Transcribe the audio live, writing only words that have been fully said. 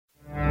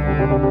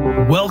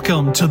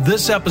Welcome to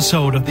this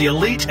episode of the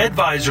Elite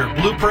Advisor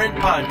Blueprint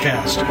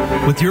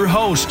Podcast with your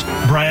host,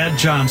 Brad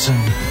Johnson.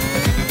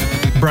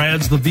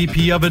 Brad's the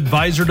VP of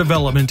Advisor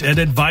Development at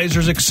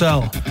Advisors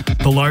Excel,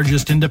 the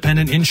largest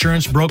independent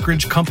insurance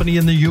brokerage company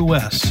in the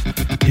U.S.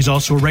 He's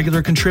also a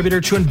regular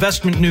contributor to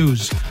Investment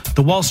News,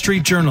 the Wall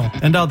Street Journal,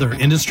 and other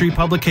industry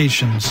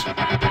publications.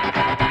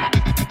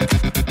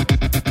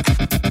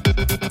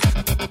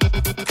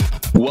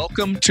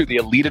 Welcome to the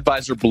Elite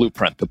Advisor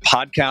Blueprint, the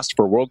podcast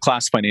for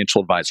world-class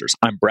financial advisors.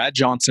 I'm Brad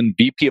Johnson,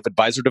 VP of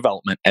Advisor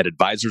Development at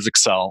Advisors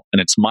Excel, and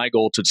it's my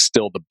goal to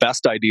distill the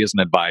best ideas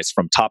and advice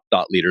from top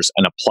thought leaders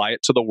and apply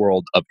it to the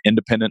world of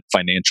independent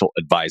financial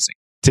advising.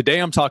 Today,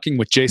 I'm talking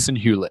with Jason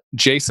Hewlett.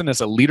 Jason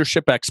is a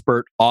leadership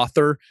expert,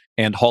 author,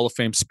 and Hall of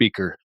Fame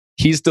speaker.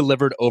 He's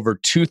delivered over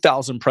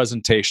 2,000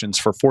 presentations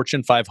for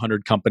Fortune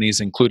 500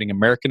 companies, including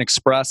American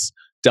Express,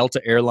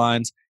 Delta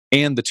Airlines,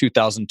 and the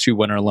 2002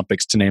 Winter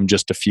Olympics, to name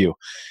just a few.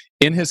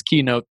 In his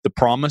keynote, The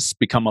Promise,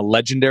 Become a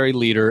Legendary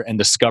Leader and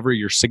Discover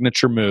Your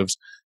Signature Moves,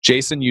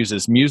 Jason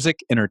uses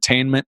music,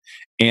 entertainment,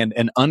 and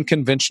an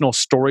unconventional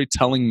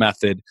storytelling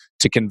method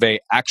to convey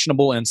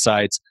actionable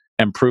insights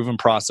and proven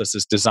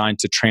processes designed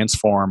to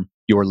transform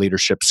your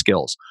leadership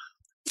skills.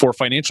 For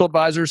financial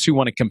advisors who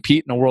want to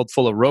compete in a world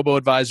full of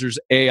robo-advisors,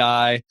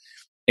 AI,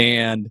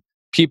 and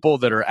people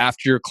that are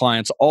after your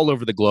clients all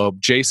over the globe,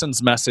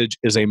 Jason's message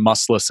is a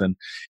must listen.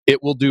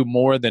 It will do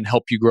more than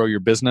help you grow your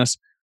business.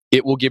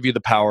 It will give you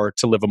the power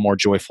to live a more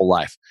joyful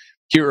life.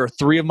 Here are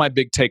three of my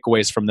big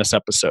takeaways from this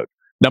episode.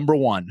 Number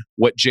one,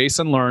 what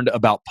Jason learned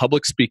about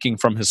public speaking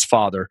from his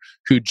father,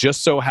 who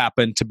just so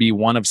happened to be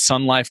one of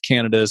Sun Life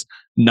Canada's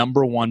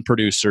 #1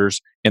 producers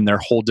in their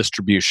whole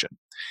distribution,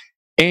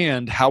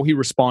 and how he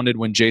responded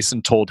when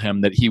Jason told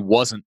him that he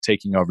wasn't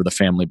taking over the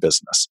family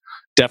business.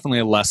 Definitely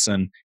a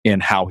lesson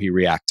in how he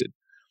reacted.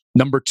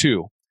 Number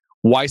two,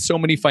 why so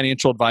many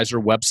financial advisor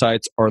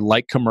websites are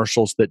like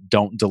commercials that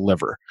don't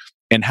deliver,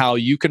 and how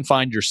you can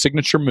find your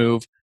signature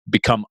move,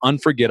 become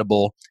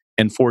unforgettable,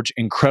 and forge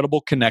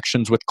incredible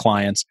connections with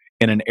clients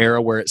in an era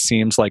where it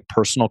seems like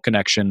personal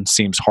connection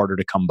seems harder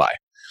to come by.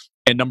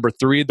 And number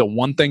three, the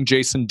one thing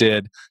Jason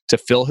did to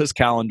fill his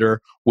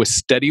calendar with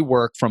steady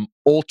work from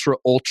ultra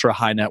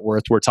high net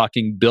worth, we're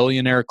talking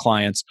billionaire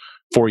clients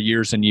for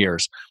years and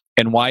years,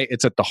 and why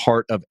it's at the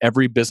heart of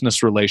every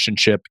business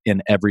relationship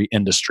in every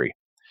industry.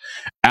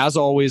 As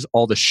always,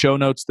 all the show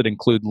notes that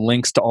include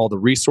links to all the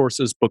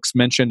resources, books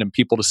mentioned, and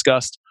people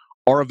discussed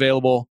are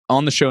available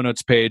on the show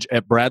notes page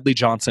at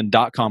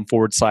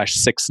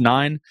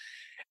bradleyjohnson.com/69.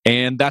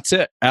 And that's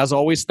it. As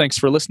always, thanks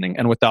for listening.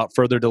 And without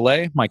further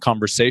delay, my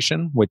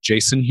conversation with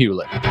Jason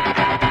Hewlett.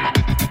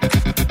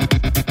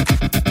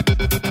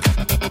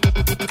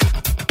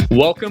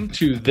 Welcome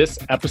to this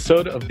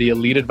episode of the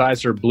Elite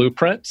Advisor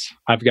Blueprint.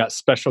 I've got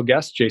special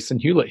guest Jason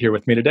Hewlett here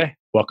with me today.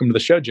 Welcome to the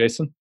show,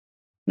 Jason.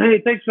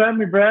 Hey, thanks for having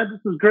me, Brad.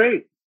 This is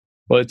great.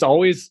 Well, it's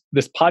always,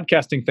 this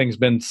podcasting thing's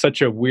been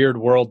such a weird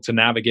world to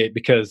navigate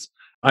because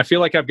I feel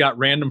like I've got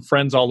random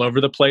friends all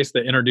over the place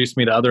that introduce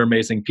me to other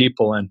amazing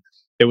people. And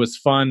it was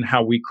fun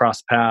how we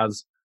crossed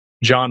paths.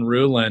 John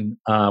Ruhlin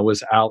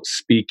was out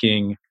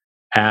speaking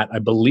at, I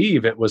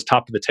believe it was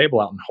Top of the Table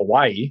out in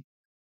Hawaii.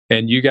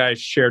 And you guys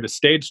shared a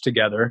stage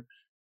together.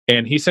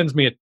 And he sends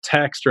me a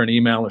text or an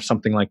email or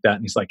something like that.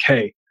 And he's like,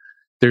 hey,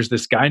 there's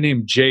this guy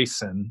named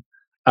Jason.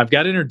 I've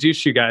got to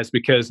introduce you guys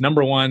because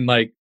number one,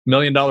 like $1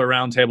 Million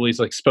Roundtable, he's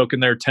like spoken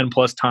there 10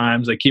 plus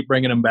times. They keep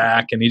bringing him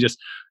back. And he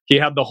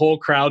had the whole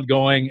crowd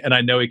going. And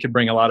I know he could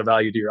bring a lot of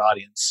value to your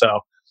audience.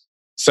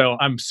 So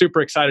I'm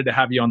super excited to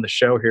have you on the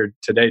show here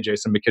today,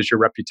 Jason, because your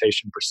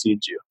reputation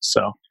precedes you.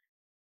 So,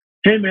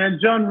 hey man,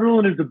 John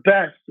Ruhlin is the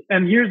best.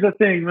 And here's the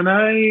thing: when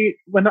I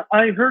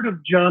heard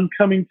of John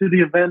coming to the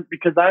event,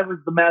 because I was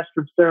the master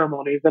of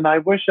ceremonies, and I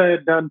wish I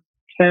had done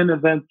 10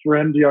 events for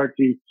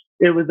MDRT.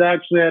 It was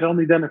actually I'd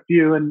only done a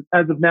few, and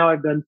as of now,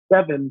 I've done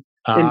 7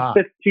 in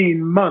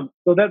 15 months.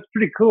 So that's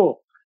pretty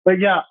cool. But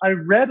yeah, I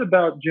read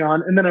about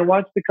John, and then I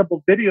watched a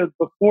couple videos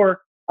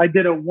before I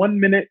did a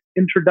 1-minute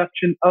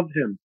introduction of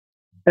him.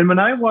 And when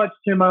I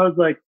watched him, I was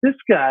like, this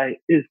guy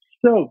is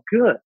so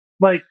good,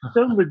 like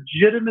so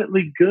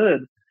legitimately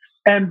good.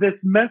 And this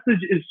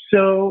message is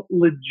so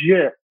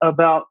legit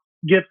about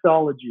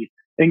giftology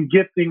and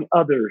gifting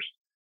others.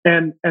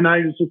 And I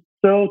was just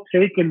so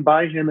taken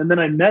by him. And then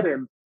I met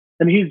him,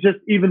 and he's just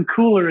even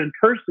cooler in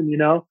person, you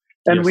know?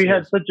 And yes, we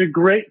had such a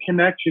great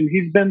connection.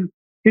 He's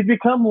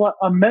become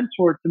a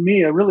mentor to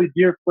me, a really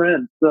dear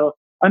friend. So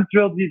I'm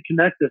thrilled he'd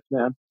connect us,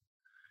 man.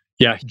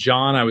 Yeah,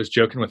 John, I was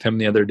joking with him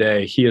the other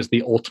day. He is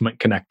the ultimate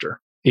connector.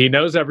 He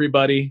knows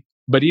everybody,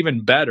 but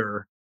even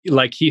better,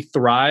 like he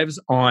thrives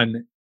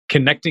on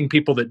connecting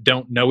people that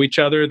don't know each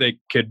other. They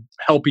could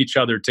help each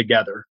other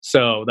together.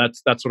 So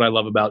that's what I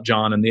love about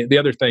John. And the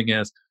other thing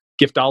is,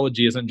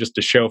 giftology isn't just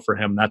a show for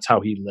him. That's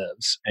how he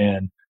lives.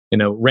 And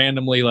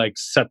randomly like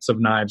sets of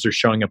knives are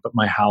showing up at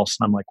my house,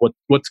 and I'm like,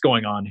 what's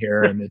going on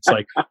here? And it's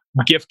like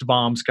gift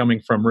bombs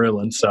coming from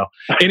Ruhlin. So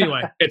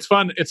anyway, it's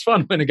fun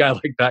when a guy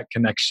like that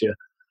connects you.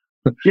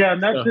 Yeah,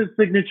 and that's his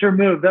signature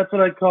move. That's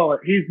what I call it.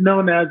 He's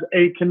known as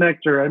a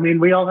connector. I mean,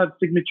 we all have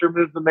signature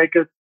moves that make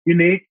us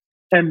unique.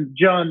 And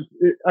John,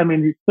 I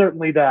mean, he's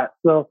certainly that.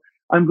 So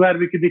I'm glad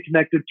we could be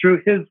connected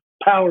through his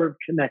power of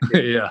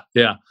connecting.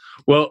 Yeah.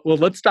 Well,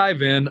 let's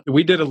dive in.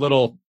 We did a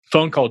little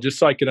phone call just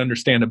so I could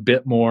understand a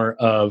bit more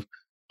of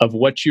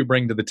what you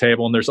bring to the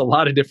table. And there's a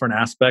lot of different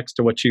aspects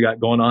to what you got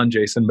going on,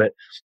 Jason. But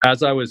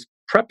as I was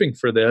prepping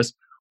for this,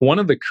 one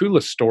of the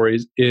coolest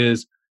stories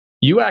is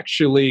you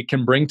actually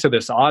can bring to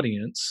this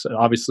audience,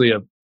 obviously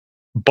a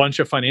bunch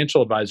of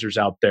financial advisors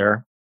out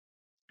there,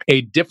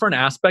 a different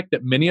aspect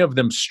that many of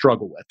them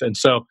struggle with. And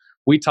so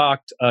we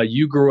talked,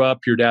 you grew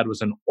up, your dad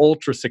was an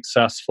ultra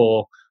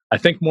successful, I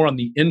think more on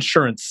the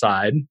insurance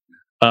side,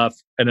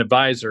 an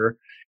advisor,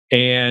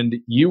 and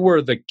you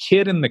were the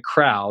kid in the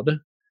crowd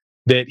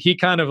that he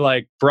kind of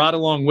like brought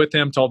along with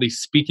him to all these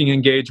speaking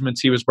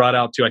engagements he was brought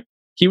out to.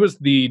 He was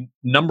the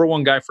number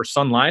one guy for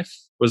Sun Life.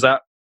 Was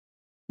that?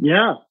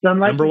 Yeah, Sun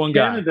Life number one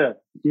Canada. Guy.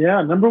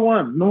 Yeah, number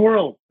one in the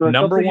world.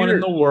 Number one in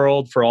the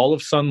world for all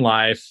of Sun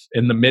Life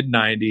in the mid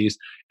 90s.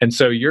 And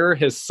so you're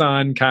his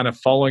son kind of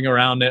following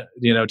around it,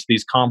 to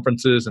these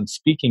conferences and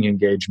speaking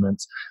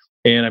engagements.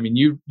 And I mean,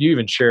 you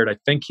even shared, I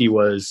think he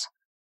was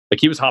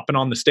hopping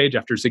on the stage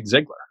after Zig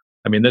Ziglar.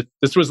 I mean,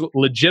 this was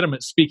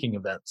legitimate speaking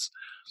events.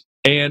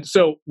 And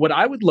so what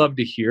I would love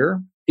to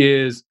hear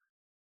is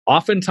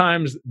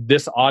oftentimes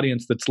this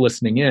audience that's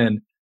listening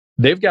in,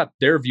 they've got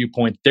their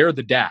viewpoint. They're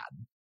the dad,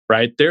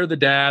 right? They're the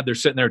dad. They're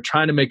sitting there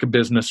trying to make a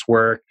business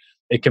work.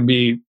 It can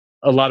be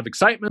a lot of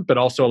excitement, but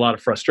also a lot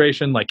of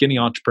frustration, like any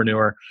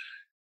entrepreneur.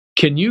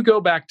 Can you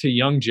go back to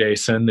young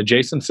Jason, the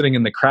Jason sitting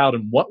in the crowd,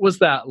 and what was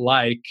that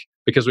like?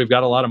 Because we've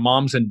got a lot of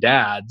moms and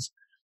dads.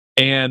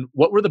 And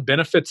what were the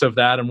benefits of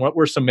that? And what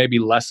were some maybe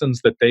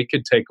lessons that they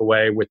could take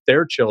away with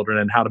their children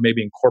and how to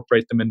maybe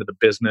incorporate them into the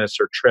business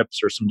or trips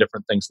or some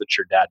different things that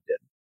your dad did?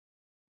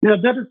 Yeah,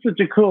 that is such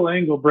a cool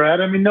angle,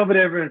 Brad. I mean, nobody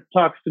ever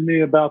talks to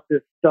me about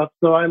this stuff.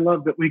 So I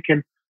love that we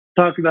can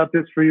talk about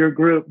this for your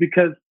group,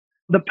 because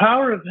the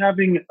power of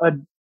having a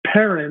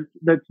parent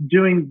that's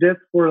doing this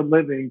for a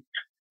living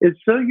is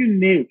so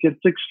unique.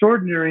 It's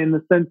extraordinary in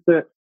the sense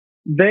that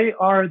they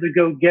are the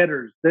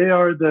go-getters. They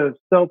are the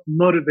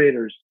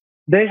self-motivators.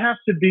 They have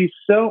to be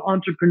so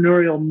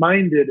entrepreneurial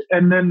minded,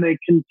 and then they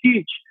can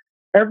teach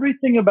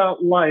everything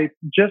about life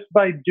just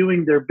by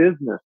doing their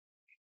business.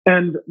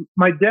 And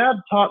my dad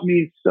taught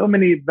me so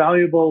many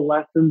valuable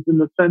lessons in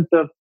the sense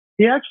of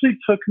he actually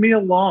took me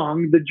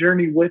along the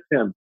journey with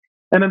him.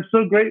 And I'm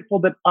so grateful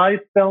that I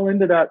fell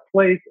into that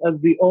place as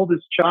the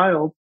oldest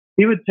child.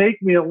 He would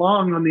take me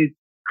along on these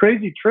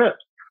crazy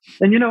trips.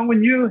 And,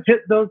 when you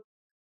hit those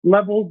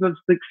levels of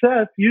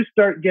success, you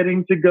start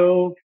getting to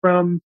go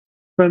from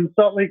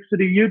Salt Lake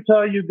City,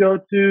 Utah, you go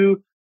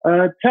to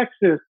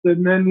Texas,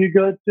 and then you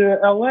go to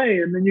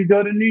LA, and then you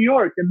go to New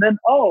York, and then,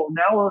 now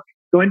we're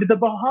going to the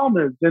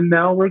Bahamas, and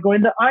now we're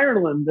going to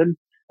Ireland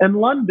and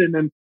London.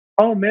 And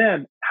oh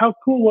man, how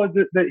cool was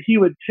it that he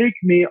would take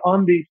me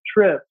on these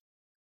trips?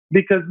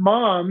 Because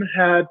mom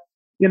had,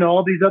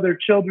 all these other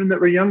children that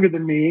were younger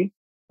than me.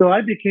 So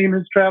I became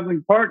his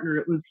traveling partner.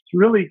 It was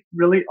really,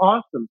 really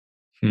awesome.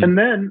 And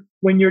then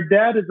when your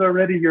dad is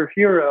already your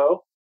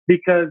hero,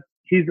 because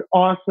he's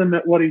awesome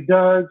at what he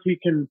does, he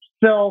can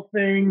sell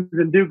things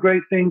and do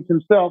great things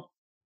himself,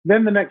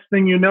 then the next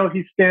thing you know,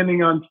 he's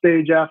standing on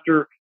stage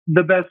after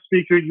the best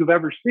speaker you've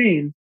ever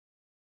seen.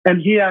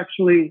 And he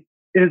actually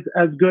is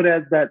as good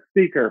as that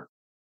speaker,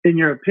 in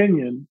your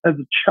opinion, as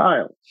a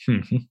child.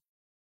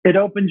 It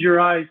opens your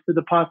eyes to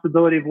the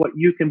possibility of what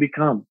you can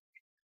become.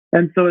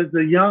 And so as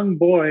a young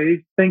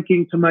boy,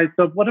 thinking to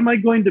myself, what am I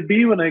going to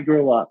be when I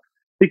grow up?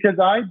 Because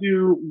I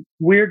do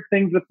weird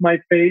things with my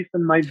face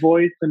and my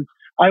voice, and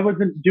I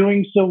wasn't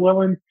doing so well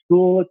in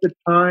school at the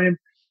time.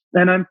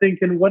 And I'm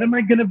thinking, what am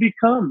I going to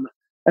become?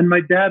 And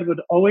my dad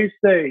would always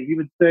say,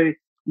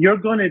 you're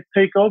going to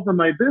take over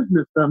my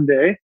business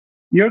someday.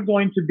 You're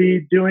going to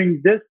be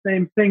doing this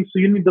same thing. So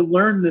you need to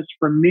learn this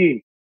from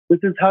me. This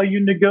is how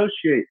you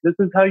negotiate. This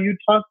is how you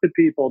talk to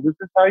people. This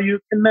is how you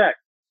connect.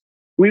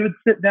 We would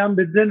sit down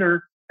to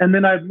dinner, and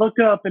then I'd look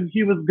up and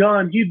he was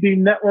gone. He'd be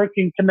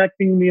networking,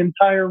 connecting the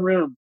entire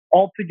room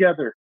all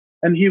together.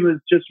 And he was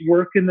just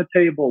working the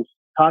tables,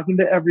 talking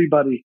to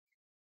everybody.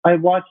 I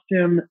watched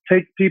him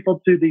take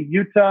people to the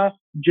Utah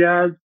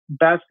Jazz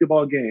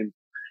basketball game.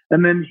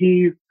 And then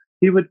he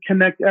would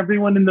connect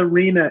everyone in the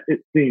arena, it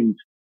seemed.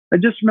 I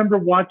just remember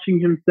watching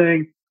him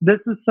saying, this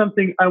is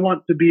something I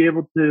want to be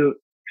able to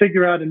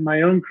figure out in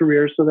my own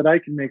career so that I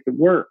can make it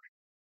work.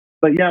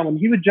 But yeah, when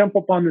he would jump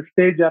up on the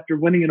stage after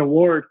winning an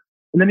award,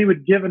 and then he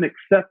would give an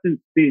acceptance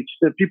speech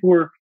that people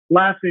were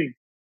laughing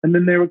and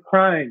then they were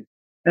crying.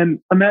 And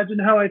imagine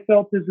how I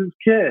felt as his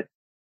kid.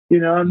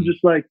 I'm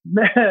just like,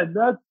 man,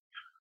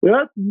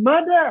 that's my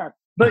dad.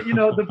 But,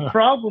 the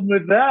problem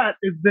with that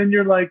is then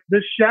you're like,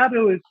 the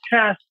shadow is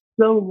cast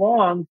so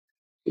long.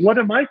 What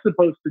am I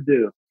supposed to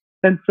do?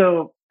 And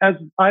so as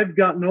I've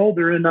gotten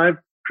older and I've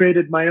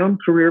created my own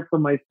career for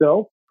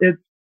myself, it's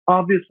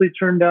obviously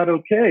turned out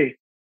okay.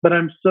 but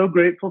I'm so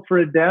grateful for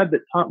a dad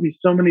that taught me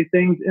so many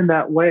things in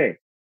that way.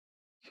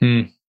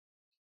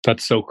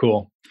 That's so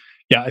cool.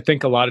 Yeah, I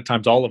think a lot of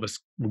times all of us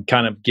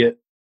kind of get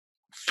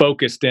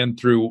focused in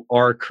through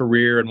our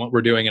career and what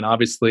we're doing, and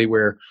obviously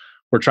we're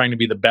trying to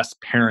be the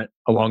best parent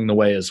along the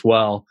way as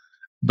well.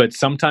 But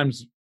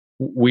sometimes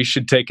we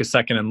should take a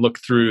second and look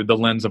through the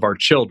lens of our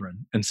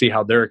children and see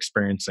how they're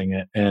experiencing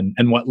it,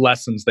 and what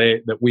lessons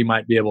that we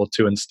might be able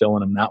to instill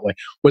in them that way.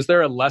 Was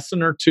there a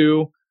lesson or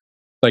two,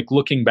 like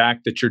looking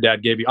back, that your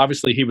dad gave you?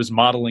 Obviously, he was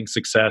modeling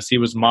success, he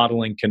was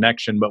modeling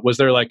connection, but was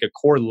there like a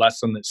core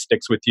lesson that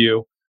sticks with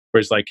you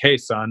where he's like, hey,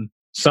 son,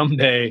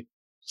 someday,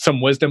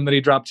 some wisdom that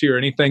he dropped to you, or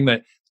anything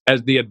that,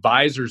 as the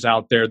advisors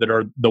out there that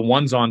are the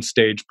ones on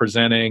stage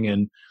presenting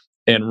and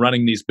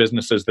running these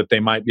businesses, that they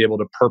might be able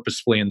to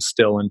purposefully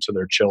instill into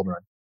their children?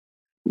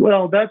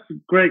 Well, that's a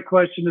great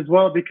question as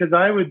well, because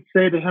I would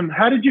say to him,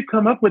 how did you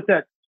come up with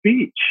that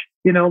speech?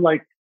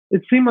 Like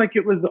it seemed like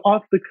it was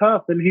off the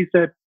cuff. And he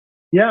said,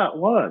 yeah, it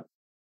was.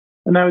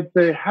 And I would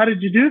say, how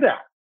did you do that?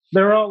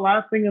 They're all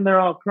laughing and they're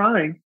all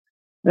crying.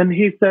 And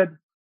he said,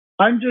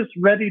 I'm just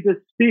ready to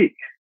speak.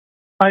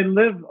 I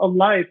live a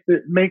life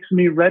that makes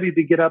me ready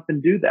to get up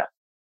and do that.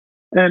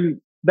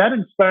 And that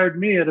inspired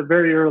me at a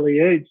very early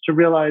age to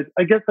realize,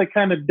 I guess I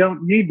kind of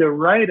don't need to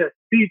write a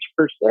speech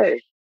per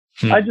se.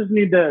 I just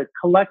need to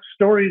collect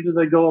stories as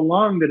I go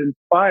along that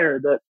inspire,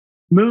 that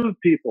move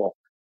people.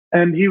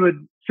 And he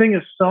would sing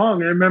a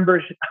song. I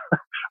remember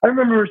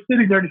we're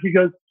sitting there and he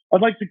goes,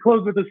 I'd like to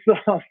close with a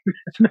song.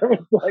 And I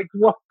was like,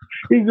 what?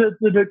 He's at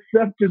an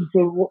acceptance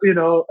of,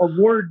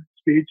 award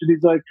speech. And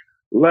he's like,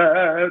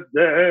 let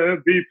there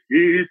be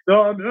peace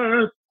on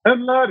earth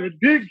and let it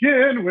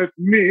begin with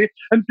me.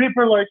 And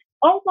people are like,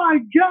 oh my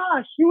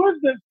gosh, who is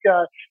this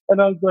guy?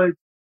 And I was like,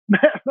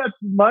 man, that's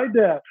my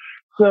dad.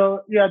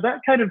 So yeah, that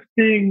kind of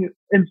thing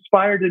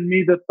inspired in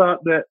me the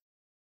thought that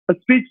a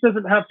speech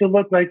doesn't have to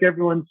look like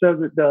everyone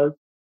says it does.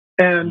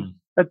 And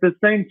at the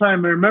same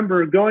time, I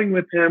remember going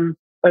with him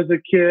as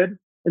a kid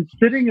and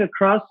sitting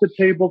across the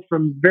table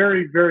from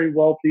very, very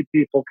wealthy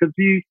people. Because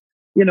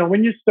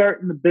when you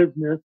start in the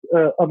business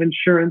of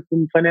insurance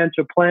and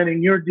financial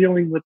planning, you're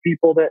dealing with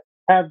people that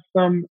have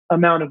some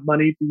amount of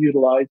money to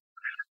utilize.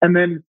 And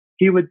then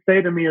he would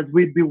say to me as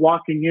we'd be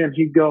walking in,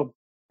 he'd go,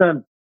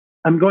 son,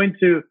 I'm going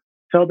to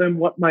tell them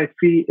what my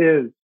fee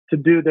is to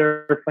do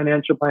their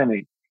financial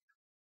planning.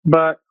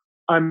 But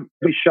I'm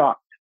really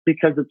shocked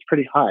because it's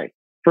pretty high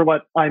for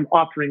what I'm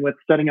offering with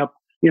setting up,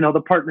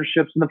 the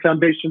partnerships and the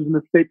foundations and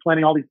the estate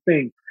planning, all these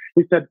things.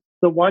 He said,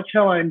 so watch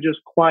how I'm just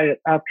quiet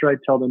after I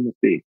tell them the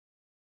fee.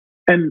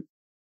 And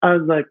I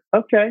was like,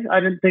 okay, I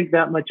didn't think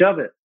that much of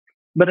it.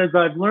 But as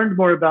I've learned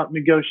more about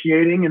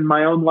negotiating in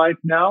my own life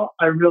now,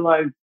 I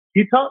realized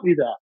he taught me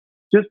that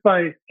just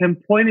by him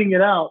pointing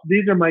it out.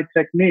 These are my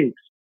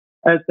techniques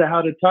as to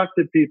how to talk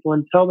to people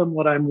and tell them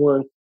what I'm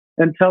worth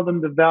and tell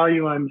them the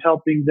value I'm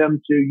helping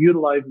them to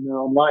utilize in their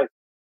own life.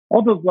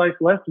 All those life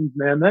lessons,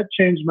 man, that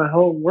changed my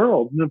whole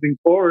world moving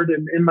forward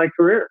in my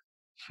career.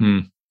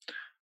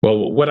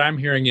 Well, what I'm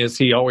hearing is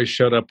he always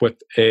showed up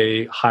with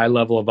a high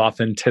level of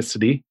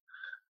authenticity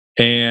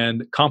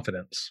and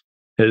confidence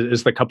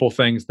is the couple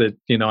things that,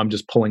 I'm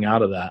just pulling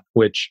out of that,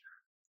 which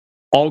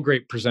all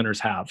great presenters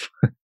have.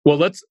 Well,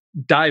 let's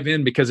dive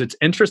in, because it's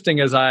interesting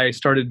as I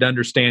started to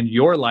understand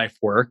your life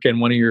work,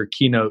 and one of your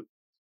keynote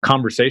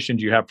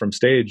conversations you have from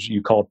stage,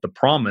 you call it the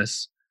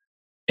promise.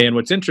 And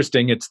what's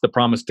interesting, it's the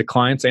promise to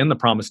clients and the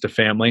promise to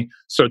family.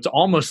 So it's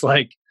almost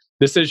like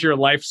this is your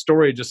life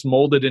story just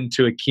molded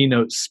into a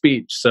keynote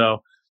speech.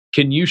 So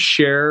can you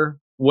share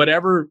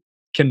whatever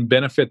can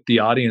benefit the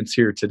audience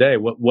here today?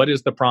 What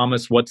is the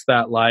promise? What's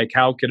that like?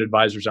 How could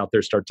advisors out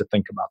there start to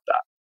think about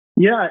that?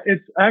 Yeah,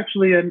 it's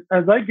actually, and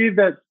as I gave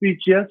that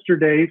speech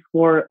yesterday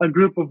for a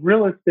group of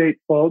real estate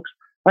folks,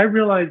 I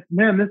realized,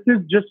 man, this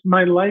is just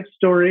my life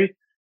story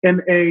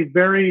in a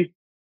very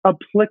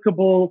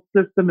applicable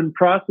system and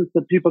process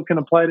that people can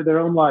apply to their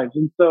own lives.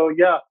 And so,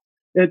 yeah,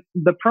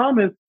 the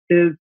promise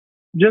is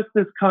just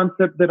this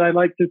concept that I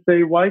like to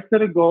say, why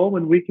set a goal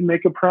when we can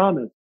make a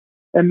promise?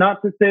 And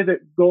not to say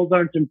that goals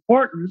aren't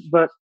important,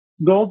 but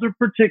goals are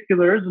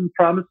particulars and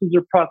promises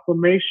are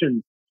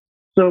proclamations.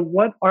 So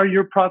what are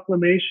your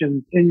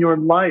proclamations in your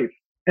life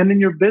and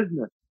in your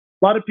business?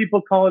 A lot of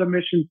people call it a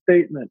mission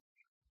statement.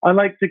 I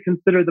like to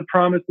consider the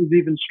promises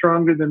even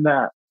stronger than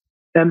that.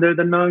 And they're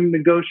the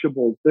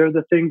non-negotiables. They're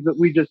the things that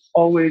we just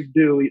always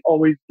do. We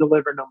always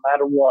deliver no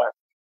matter what.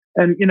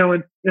 And,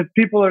 if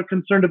people are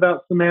concerned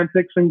about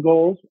semantics and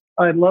goals,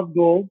 I love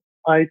goals.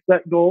 I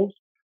set goals.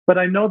 But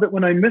I know that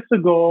when I miss a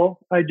goal,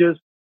 I just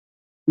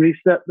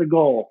reset the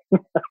goal,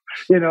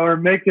 or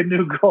make a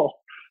new goal.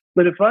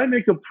 But if I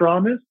make a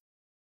promise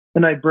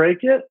and I break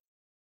it,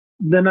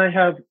 then I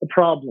have a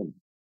problem.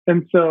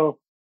 And so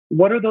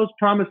what are those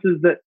promises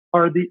that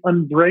are the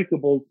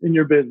unbreakables in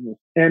your business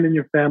and in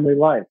your family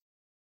life?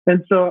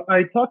 And so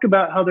I talk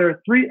about how there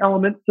are three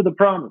elements to the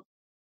promise.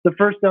 The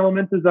first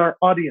element is our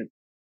audience.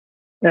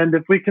 And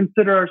if we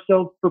consider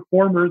ourselves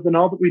performers in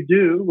all that we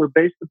do, we're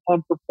based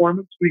upon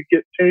performance. We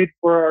get paid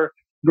for our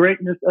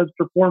greatness as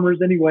performers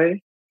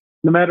anyway.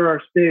 no matter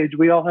our stage,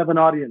 we all have an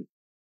audience,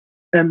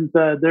 and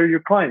they're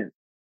your clients.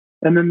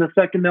 And then the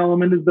second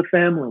element is the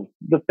family.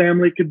 The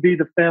family could be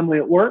the family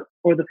at work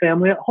or the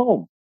family at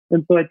home.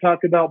 And so I talk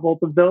about both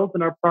of those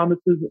and our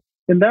promises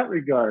in that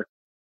regard.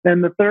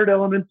 And the third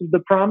element of the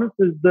promise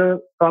is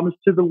the promise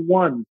to the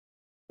one.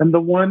 And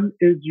the one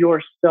is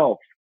yourself.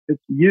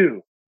 It's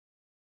you.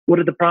 What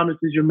are the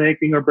promises you're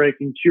making or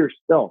breaking to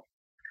yourself?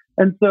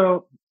 And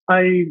so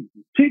I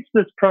teach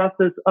this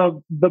process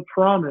of the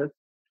promise.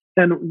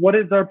 And what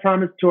is our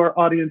promise to our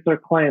audience, our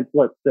clients,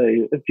 let's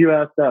say, if you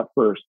ask that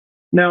first.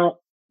 Now,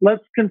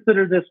 let's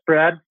consider this,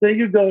 Brad. Say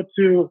you go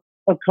to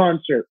a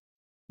concert.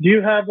 Do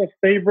you have a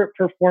favorite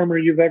performer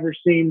you've ever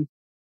seen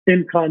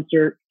in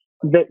concert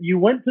that you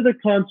went to the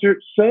concert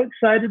so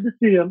excited to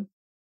see them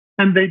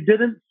and they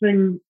didn't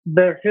sing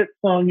their hit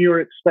song you were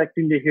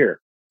expecting to hear?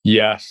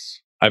 Yes.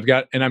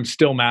 And I'm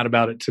still mad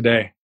about it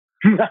today.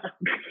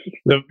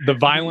 The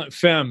Violent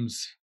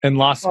Femmes in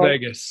Las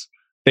Vegas,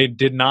 they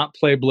did not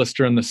play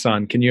Blister in the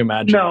Sun. Can you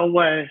imagine? No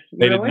way.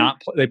 They Really? did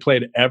not. They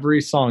played every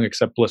song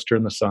except Blister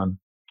in the Sun.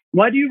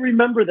 Why do you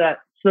remember that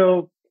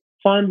so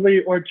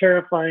fondly or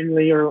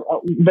terrifyingly, or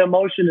the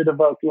emotion it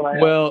evoked when I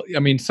asked? Well, I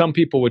mean, some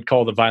people would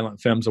call the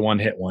Violent Femmes a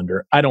one-hit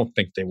wonder. I don't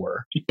think they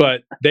were,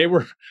 but they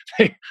were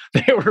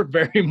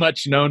very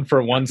much known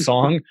for one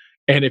song.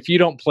 And if you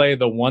don't play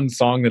the one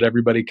song that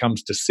everybody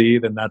comes to see,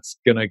 then that's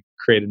going to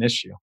create an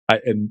issue.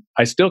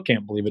 I still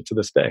can't believe it to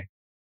this day.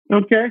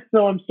 Okay,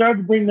 so I'm sorry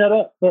to bring that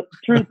up, but the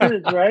truth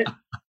is, right?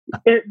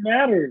 It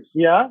matters,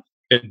 yeah?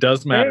 It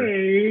does matter.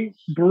 They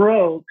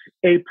broke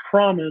a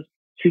promise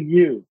to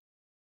you.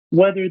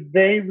 Whether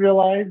they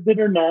realized it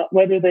or not,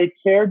 whether they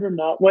cared or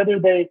not, whether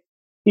they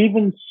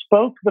even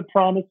spoke the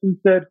promise and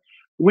said,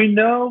 we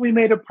know we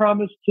made a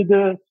promise to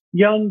the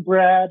young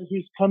Brad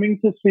who's coming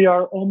to see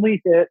our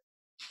only hit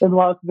in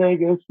Las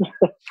Vegas,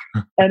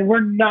 and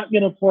we're not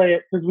going to play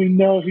it because we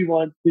know he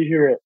wants to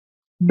hear it.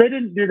 They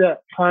didn't do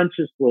that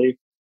consciously,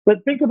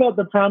 but think about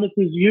the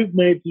promises you've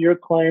made to your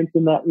clients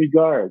in that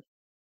regard,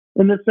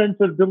 in the sense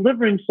of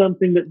delivering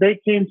something that they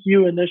came to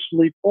you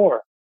initially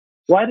for.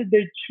 Why did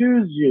they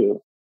choose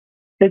you?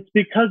 It's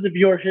because of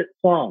your hit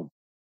song.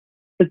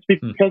 It's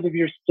because of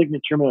your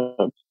signature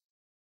moves.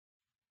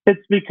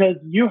 It's because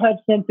you have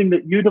something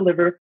that you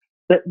deliver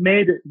that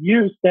made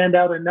you stand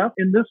out enough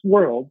in this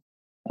world.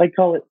 I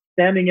call it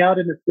standing out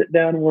in a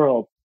sit-down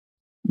world.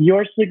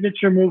 Your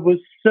signature move was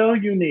so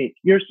unique.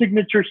 Your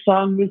signature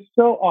song was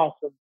so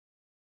awesome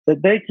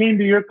that they came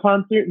to your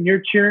concert and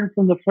you're cheering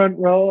from the front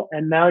row,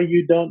 and now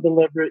you don't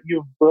deliver it.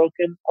 You've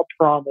broken a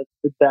promise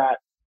to that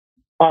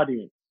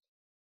audience.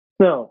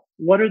 So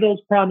what are those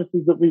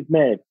promises that we've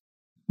made?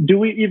 Do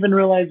we even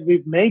realize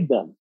we've made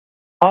them?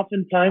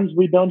 Oftentimes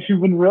we don't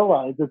even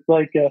realize. It's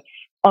like a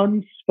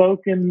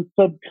unspoken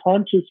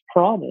subconscious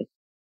promise.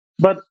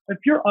 But if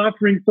you're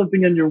offering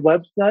something on your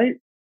website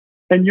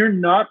and you're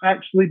not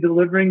actually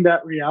delivering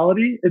that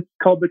reality, it's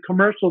called the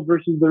commercial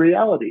versus the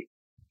reality.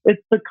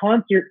 It's the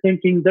concert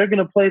thinking they're going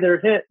to play their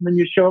hit, and then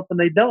you show up and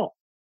they don't.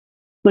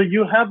 So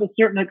you have a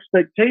certain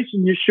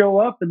expectation, you show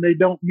up and they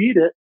don't meet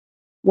it.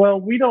 Well,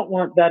 we don't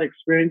want that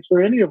experience for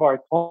any of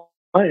our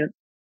clients.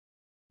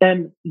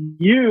 And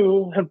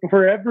you have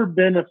forever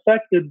been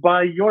affected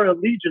by your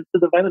allegiance to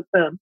the Violent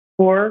Femmes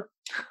for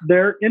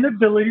their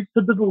inability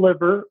to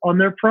deliver on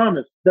their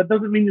promise. That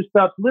doesn't mean you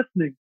stopped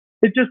listening.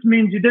 It just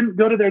means you didn't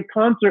go to their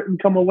concert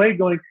and come away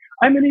going,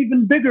 I'm an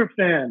even bigger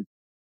fan.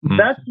 Mm-hmm.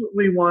 That's what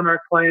we want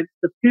our clients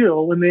to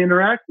feel when they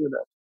interact with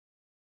us.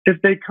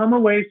 If they come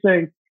away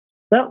saying,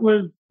 that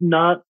was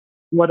not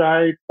what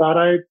I thought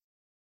I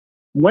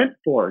went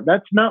for.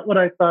 That's not what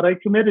I thought I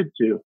committed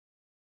to.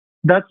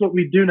 That's what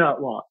we do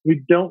not want.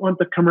 We don't want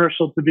the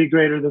commercial to be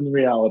greater than the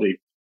reality.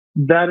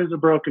 That is a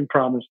broken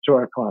promise to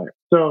our client.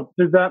 So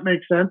does that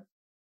make sense?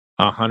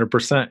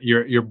 100%.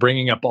 You're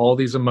bringing up all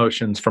these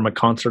emotions from a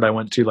concert I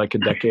went to like a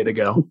decade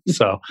ago.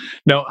 So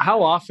no,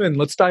 how often,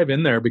 let's dive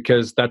in there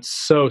because that's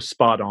so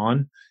spot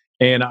on.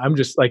 And I'm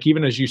just like,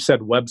 even as you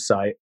said,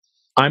 website,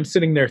 I'm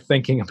sitting there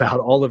thinking about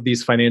all of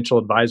these financial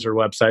advisor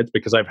websites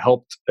because I've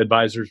helped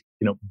advisors,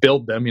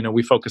 build them.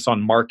 We focus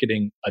on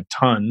marketing a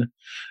ton,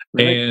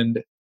 right?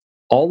 And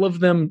all of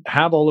them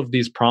have all of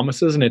these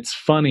promises. And it's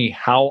funny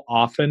how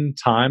often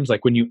times,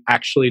 like when you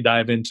actually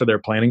dive into their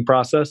planning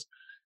process,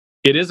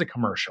 it is a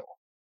commercial.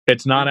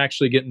 It's not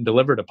actually getting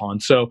delivered upon.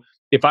 So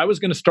if I was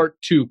going to start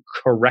to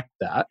correct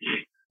that,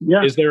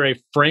 is there a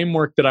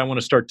framework that I want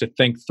to start to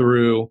think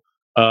through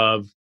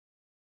of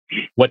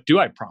what do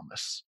I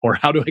promise? Or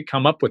how do I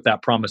come up with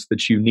that promise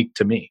that's unique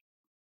to me?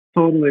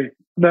 Totally.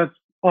 That's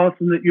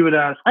awesome that you would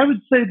ask. I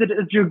would say that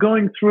as you're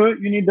going through it,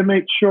 you need to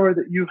make sure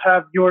that you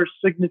have your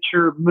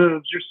signature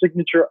moves, your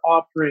signature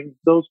offerings,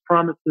 those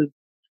promises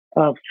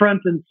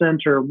front and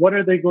center. What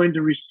are they going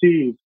to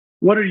receive?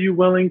 What are you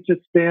willing to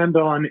stand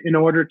on in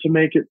order to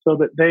make it so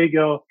that they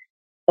go,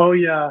 oh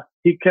yeah,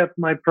 he kept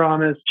my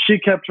promise. She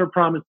kept her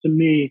promise to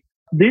me.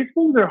 These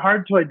things are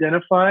hard to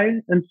identify.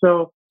 And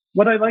so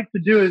what I like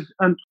to do is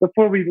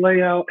before we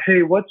lay out,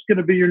 hey, what's going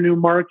to be your new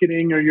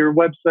marketing or your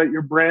website,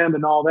 your brand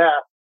and all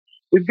that,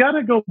 we've got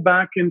to go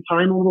back in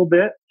time a little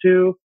bit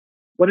to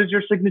what is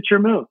your signature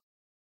move?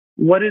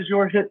 What is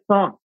your hit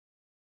song?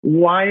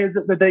 Why is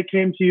it that they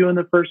came to you in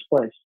the first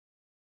place?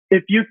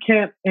 If you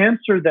can't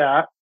answer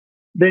that,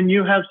 then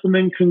you have some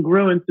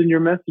incongruence in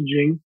your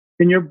messaging,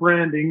 in your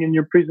branding, in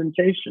your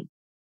presentation.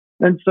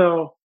 And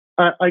so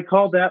I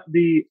call that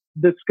the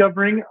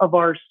discovering of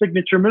our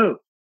signature move.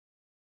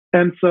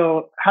 And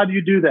so how do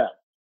you do that?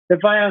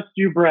 If I asked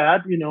you,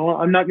 Brad,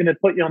 I'm not going to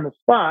put you on the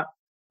spot,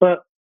 but,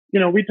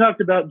 we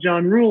talked about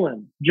John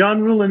Rulin.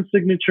 John Rulin's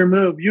signature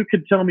move, you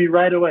could tell me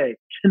right away,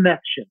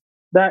 connection.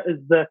 That is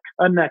the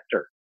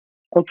connector.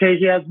 Okay,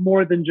 he has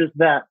more than just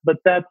that, but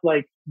that's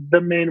like the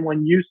main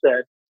one you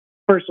said.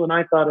 First one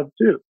I thought of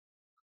too.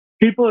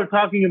 People are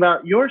talking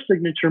about your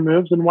signature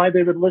moves and why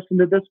they would listen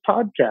to this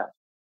podcast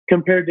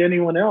compared to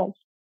anyone else.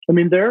 I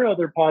mean, there are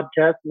other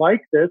podcasts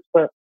like this,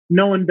 but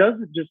no one does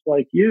it just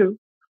like you.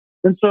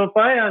 And so if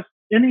I ask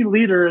any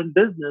leader in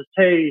business,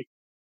 hey,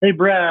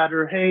 Brad,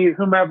 or hey,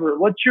 whomever,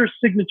 what's your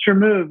signature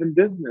move in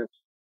business?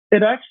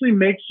 It actually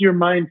makes your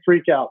mind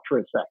freak out for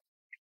a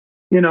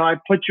second. I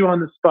put you on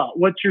the spot.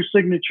 What's your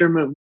signature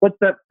move? What's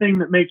that thing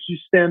that makes you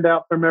stand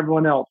out from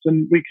everyone else?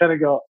 And we kind of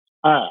go,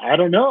 I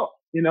don't know.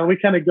 We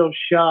kind of go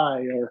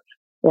shy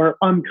or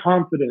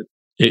unconfident.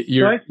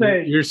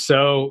 You're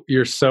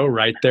so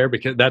right there,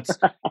 because that's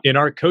in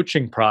our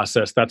coaching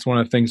process. That's one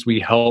of the things we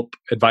help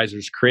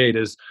advisors create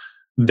is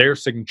their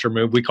signature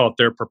move. We call it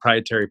their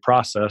proprietary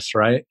process,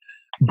 right?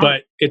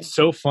 But it's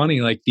so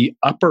funny, like the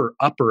upper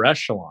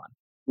echelon.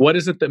 What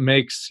is it that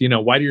makes,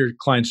 why do your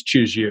clients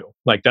choose you?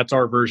 Like that's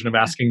our version of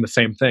asking the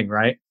same thing,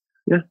 right?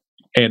 Yeah.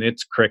 And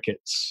it's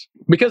crickets.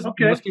 Because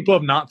most people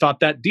have not thought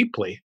that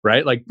deeply,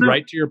 right? Like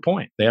right to your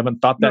point. They haven't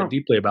thought that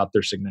deeply about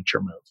their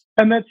signature move.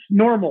 And that's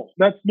normal.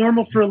 That's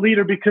normal for a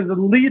leader, because a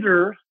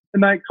leader,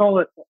 and I call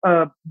it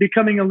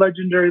becoming a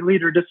legendary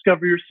leader,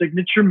 discover your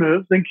signature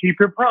moves and keep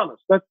your promise.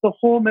 That's the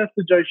whole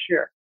message I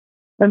share.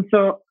 And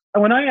so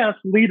when I ask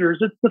leaders,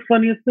 it's the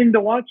funniest thing to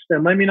watch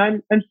them. I mean,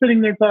 I'm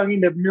sitting there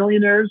talking to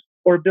millionaires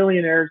or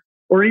billionaires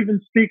or even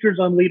speakers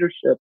on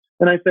leadership.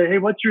 And I say, hey,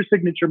 what's your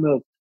signature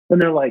move?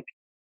 And they're like,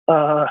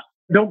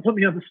 don't put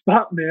me on the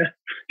spot, man.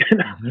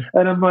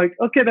 And I'm like,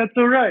 okay, that's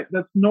all right.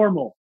 That's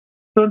normal.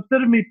 So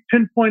instead of me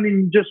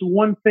pinpointing just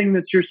one thing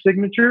that's your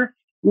signature,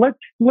 let's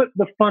flip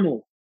the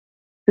funnel.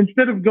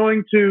 Instead of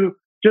going to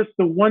just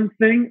the one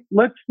thing,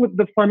 let's flip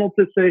the funnel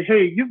to say,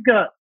 hey, you've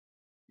got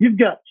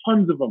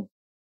tons of them.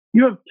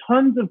 You have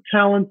tons of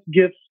talents,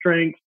 gifts,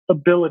 strengths,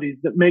 abilities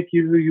that make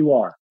you who you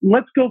are.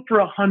 Let's go for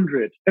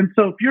 100. And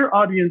so if your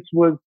audience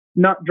was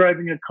not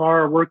driving a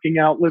car or working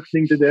out,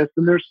 listening to this,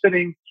 and they're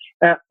sitting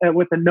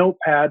with a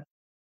notepad,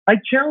 I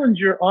challenge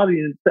your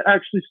audience to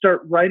actually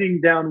start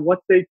writing down what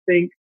they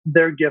think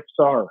their gifts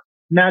are,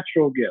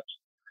 natural gifts.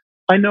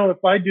 I know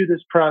if I do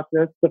this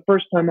process, the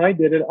first time I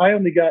did it, I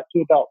only got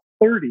to about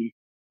 30,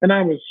 and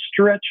I was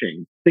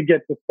stretching to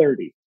get to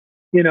 30.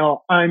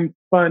 I'm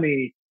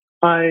funny.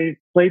 I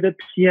play the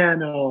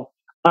piano.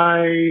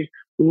 I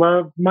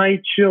love my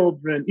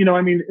children.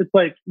 It's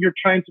like you're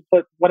trying to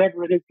put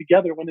whatever it is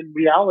together when in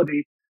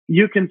reality,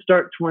 you can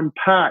start to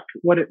unpack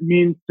what it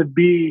means to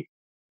be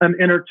an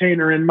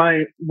entertainer in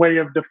my way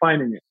of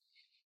defining it.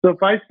 So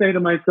if I say to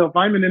myself,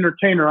 I'm an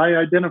entertainer, I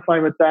identify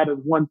with that as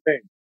one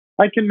thing.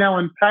 I can now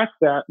unpack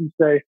that and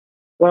say,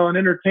 well, an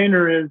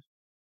entertainer is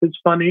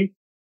funny,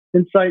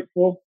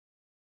 insightful,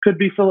 could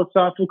be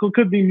philosophical,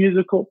 could be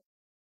musical,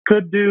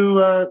 could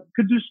do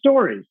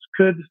stories,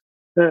 could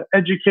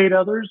educate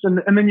others,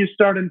 and then you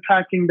start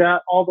unpacking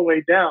that all the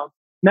way down.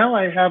 Now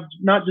I have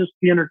not just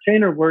the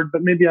entertainer word,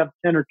 but maybe I have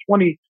 10 or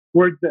 20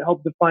 words that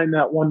help define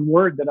that one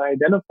word that I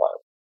identify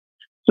with.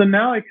 So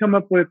now I come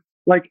up with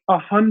like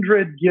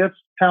 100 gifts,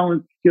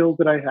 talents, skills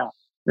that I have.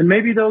 And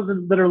maybe those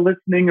that are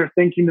listening are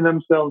thinking to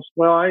themselves,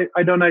 well,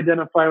 I don't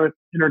identify with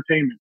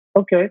entertainment.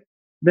 Okay,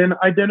 then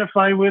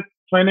identify with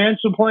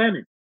financial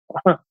planning.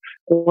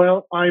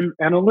 Well, I'm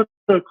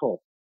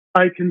analytical.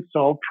 I can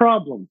solve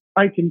problems.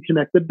 I can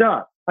connect the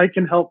dots. I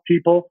can help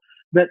people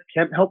that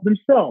can't help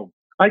themselves.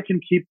 I can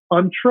keep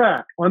on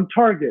track, on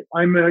target.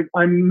 I'm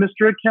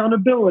Mr.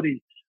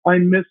 Accountability.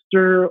 I'm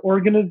Mr.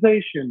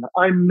 Organization.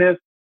 I'm Miss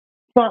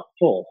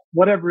Thoughtful,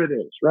 whatever it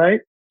is,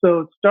 right?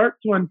 So start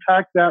to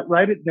unpack that,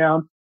 write it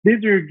down.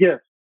 These are your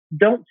gifts.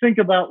 Don't think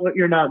about what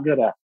you're not good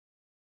at.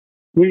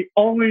 We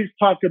always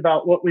talk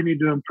about what we need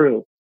to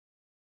improve.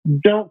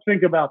 Don't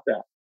think about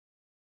that.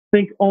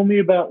 Think only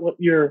about what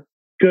you're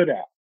good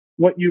at,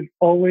 what you've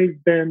always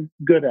been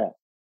good at.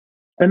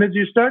 And as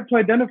you start to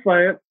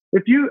identify it,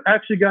 if you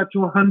actually got to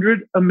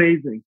 100,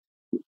 amazing.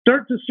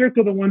 Start to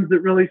circle the ones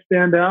that really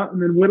stand out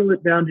and then whittle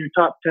it down to your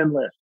top 10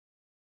 list.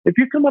 If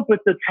you come up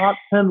with the top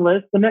 10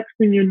 list, the next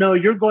thing you know,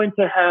 you're going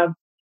to have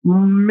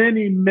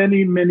many,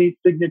 many, many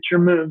signature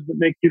moves that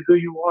make you who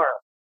you are.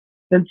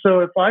 And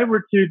so if I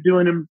were to do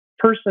an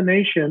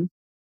impersonation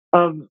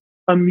of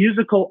a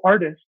musical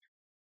artist,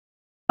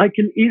 I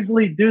can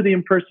easily do the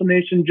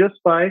impersonation just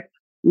by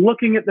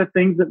looking at the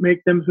things that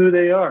make them who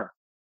they are.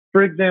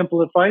 For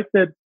example, if I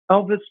said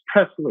Elvis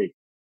Presley,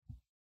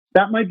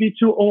 that might be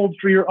too old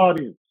for your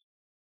audience.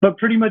 but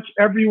pretty much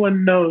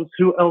everyone knows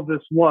who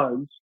Elvis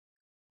was,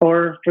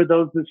 or for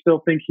those that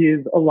still think he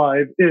is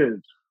alive,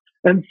 is.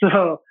 And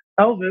so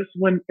Elvis,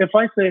 if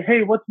I say,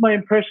 hey, what's my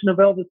impression of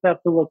Elvis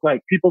have to look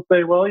like? People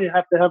say, well, you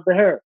have to have the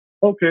hair.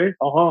 Okay,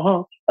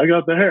 I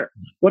got the hair.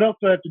 What else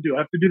do I have to do? I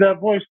have to do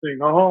that voice thing.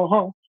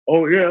 Oh,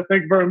 yeah,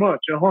 thank you very much.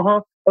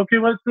 Okay,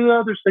 what's the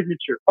other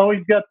signature? Oh,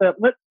 he's got that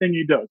lip thing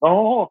he does.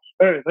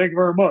 Hey, thank you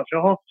very much.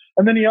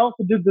 And then he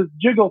also did this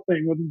jiggle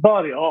thing with his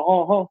body.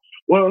 Well,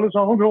 it's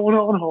all going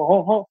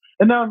on.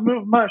 And now I'm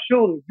moving my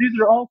shoulders. These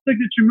are all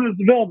signature moves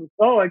of Elvis.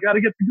 Oh, I got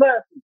to get the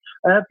glasses.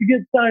 I have to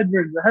get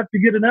sideburns. I have to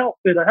get an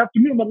outfit. I have to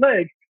move my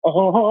leg.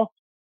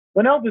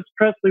 When Elvis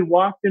Presley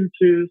walked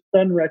into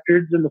Sun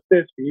Records in the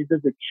 50s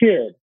as a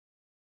kid,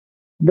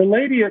 the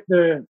lady at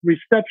the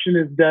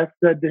receptionist desk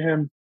said to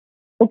him,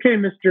 okay,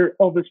 Mr.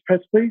 Elvis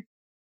Presley,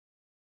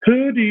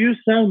 who do you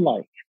sound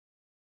like?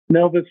 And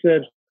Elvis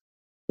said,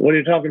 what are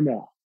you talking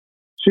about?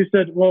 She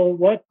said, well,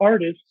 what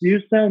artist do you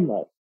sound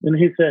like? And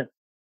he said,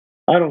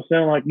 I don't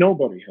sound like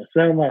nobody. I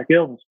sound like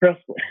Elvis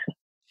Presley.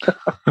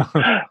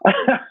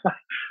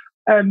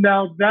 And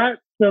now that's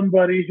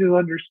somebody who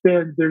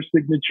understands their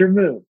signature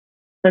moves.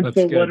 And that's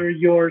so good. What are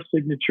your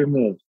signature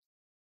moves?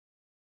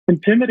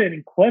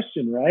 Intimidating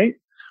question, right?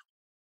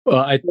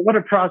 Well, what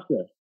a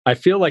process. I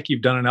feel like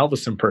you've done an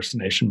Elvis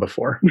impersonation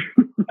before.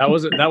 That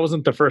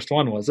wasn't the first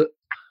one, was it?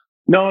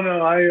 No,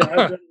 I've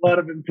done a lot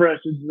of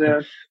impressions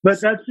there. But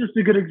that's just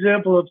a good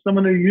example of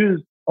someone who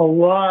used a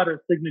lot of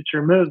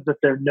signature moves that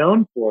they're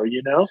known for,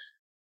 you know?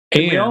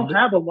 And we all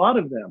have a lot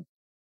of them.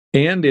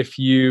 And if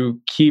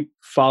you keep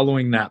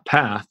following that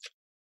path,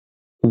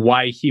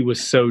 why he was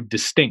so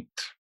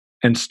distinct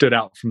and stood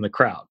out from the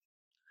crowd,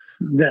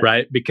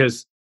 right?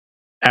 Because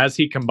as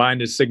he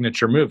combined his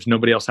signature moves,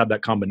 nobody else had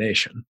that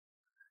combination.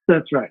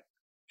 That's right.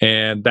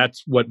 And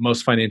that's what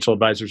most financial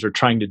advisors are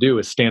trying to do,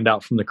 is stand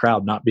out from the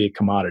crowd, not be a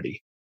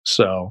commodity.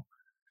 So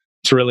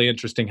it's really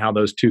interesting how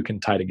those two can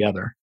tie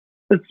together.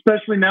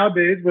 Especially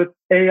nowadays with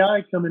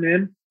AI coming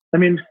in. I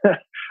mean,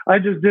 I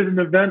just did an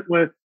event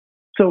with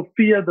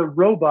Sophia the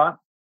robot,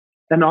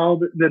 and all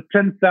the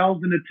 10,000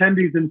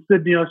 attendees in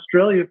Sydney,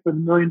 Australia for the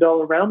 $1 Million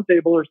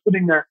Roundtable are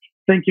sitting there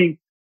thinking,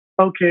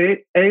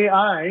 okay,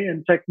 AI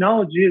and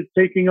technology is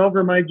taking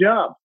over my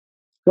job.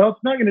 Well, it's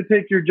not going to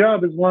take your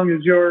job as long as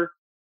you're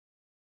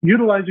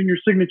utilizing your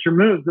signature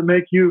moves that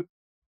make you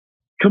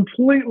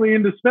completely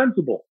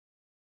indispensable,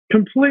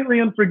 completely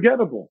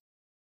unforgettable,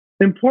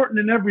 important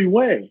in every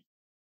way.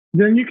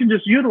 Then you can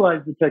just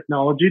utilize the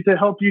technology to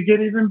help you get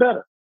even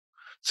better.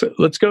 So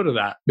let's go to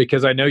that,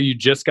 because I know you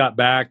just got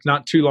back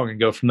not too long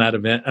ago from that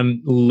event,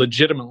 and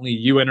legitimately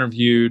you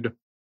interviewed,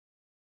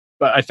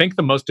 I think,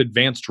 the most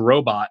advanced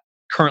robot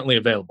currently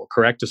available,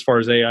 correct, as far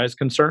as AI is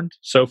concerned,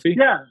 Sophie?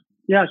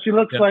 Yeah. She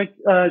looks like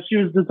she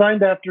was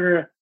designed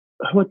after,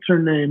 what's her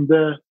name?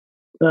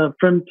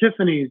 From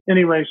Tiffany's.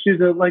 Anyway, she's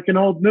like an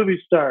old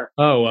movie star.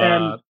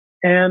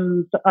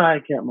 And I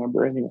can't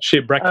remember anyway. She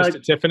had breakfast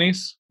at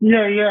Tiffany's?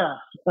 Yeah.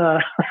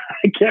 I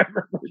can't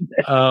remember her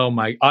name. Oh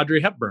my,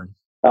 Audrey Hepburn.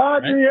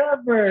 Audrey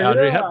Hepburn.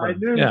 I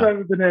knew it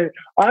was the name.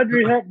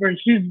 Audrey Hepburn.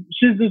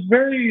 She's this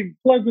very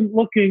pleasant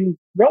looking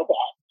robot.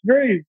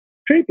 Very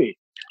creepy.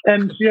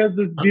 And she has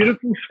this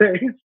beautiful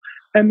face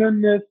and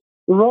then this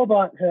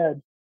robot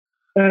head.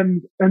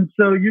 And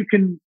so you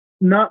can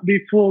not be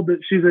fooled that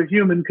she's a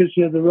human because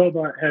she has a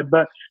robot head,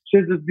 but she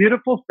has this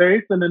beautiful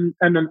face and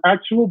an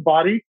actual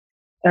body.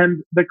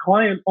 And the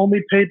client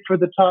only paid for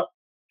the top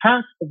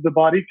half of the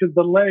body because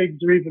the legs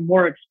are even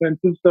more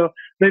expensive. So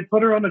they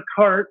put her on a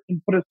cart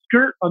and put a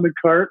skirt on the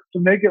cart to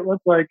make it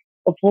look like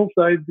a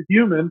full-sized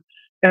human.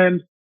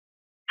 And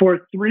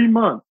for 3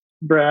 months,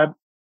 Brad,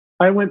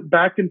 I went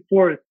back and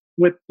forth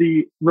with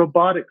the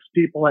robotics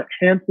people at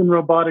Hanson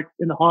Robotics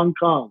in Hong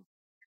Kong.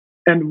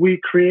 And we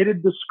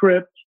created the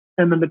script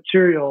and the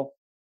material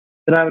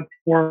that I would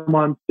perform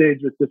on stage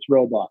with this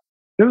robot.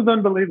 It was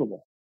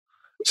unbelievable.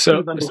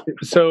 So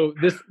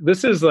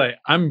this is like,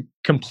 I'm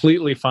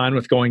completely fine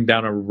with going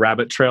down a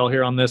rabbit trail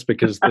here on this,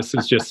 because this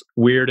is just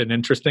weird and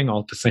interesting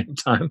all at the same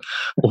time.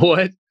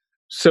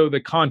 So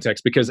the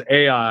context, because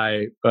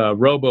AI,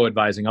 robo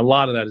advising, a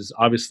lot of that is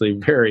obviously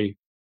very,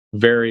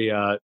 very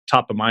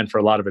top of mind for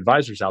a lot of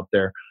advisors out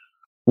there.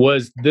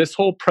 Was this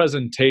whole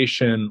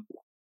presentation,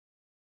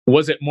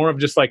 was it more of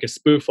just like a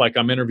spoof, like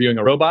I'm interviewing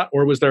a robot,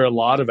 or was there a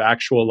lot of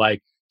actual,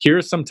 like,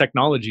 here's some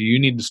technology you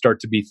need to start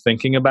to be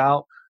thinking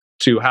about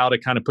to how to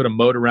kind of put a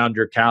moat around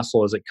your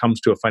castle as it comes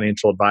to a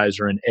financial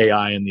advisor and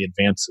AI and the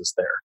advances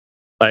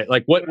there?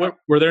 Like what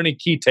were there any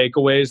key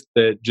takeaways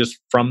that just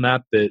from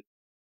that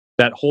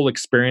whole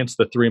experience,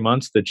 the 3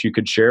 months, that you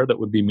could share that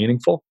would be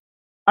meaningful?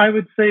 I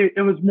would say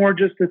it was more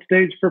just a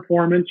stage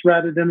performance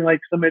rather than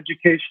like some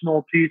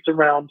educational piece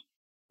around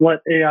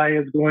what AI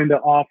is going to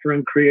offer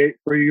and create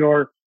for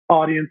your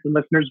audience and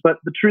listeners. But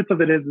the truth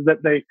of it is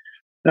that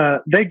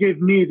they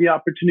gave me the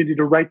opportunity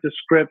to write the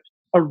script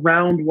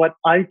around what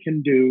I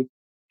can do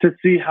to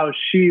see how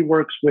she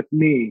works with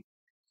me.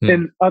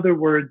 In other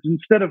words,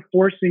 instead of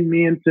forcing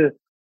me into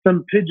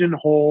some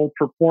pigeonhole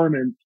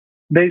performance,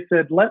 they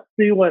said, let's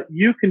see what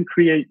you can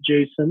create,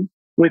 Jason,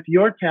 with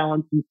your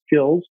talents and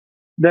skills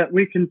that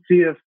we can see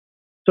if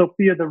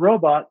Sophia the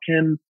robot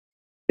can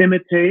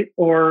imitate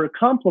or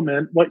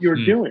complement what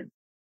you're doing.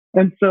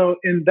 And so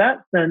in that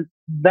sense,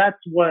 that's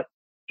what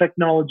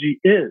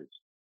technology is.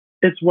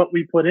 It's what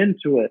we put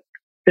into it.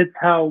 It's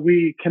how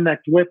we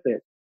connect with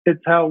it.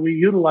 It's how we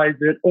utilize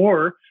it,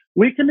 or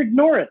we can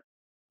ignore it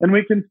and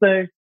we can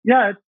say,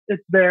 yeah,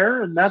 it's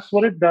there and that's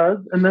what it does.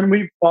 And then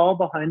we fall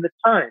behind the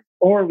time.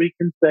 Or we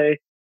can say,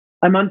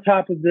 I'm on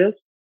top of this.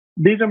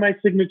 These are my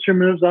signature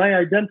moves I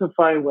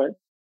identify with.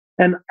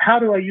 And how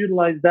do I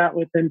utilize that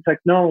within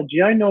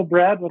technology? I know,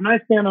 Brad, when I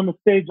stand on the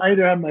stage, I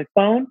either have my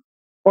phone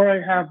or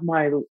I have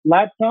my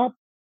laptop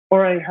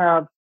or I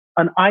have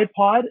an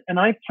iPod, and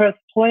I press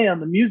play on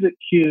the music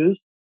cues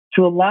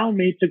to allow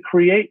me to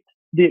create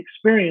the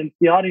experience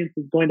the audience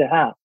is going to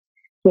have.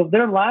 So if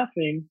they're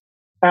laughing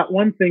at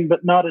one thing but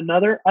not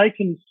another, I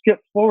can skip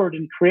forward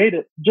and create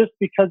it just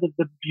because of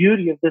the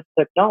beauty of this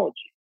technology.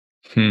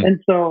 And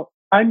so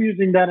I'm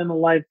using that in a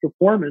live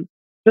performance,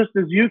 just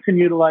as you can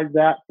utilize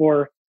that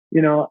for,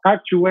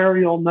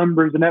 actuarial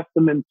numbers and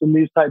estimates and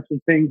these types of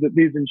things that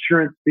these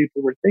insurance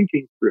people were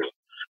thinking through,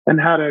 and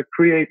how to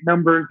create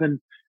numbers and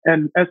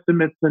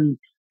estimates and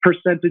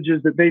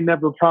percentages that they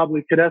never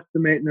probably could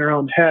estimate in their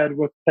own head,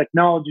 with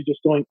technology just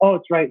going, oh,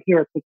 it's right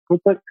here.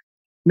 Click.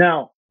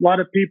 Now, a lot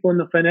of people in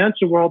the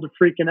financial world are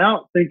freaking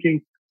out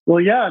thinking, well,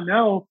 yeah,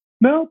 now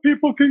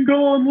people can go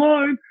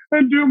online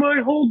and do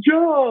my whole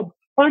job.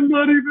 I'm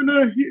not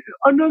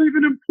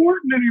even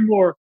important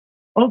anymore.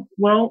 Oh,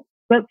 well,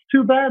 that's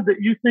too bad that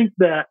you think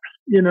that,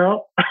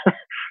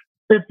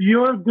 if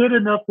you're good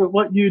enough at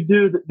what you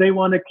do, that they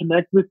want to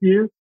connect with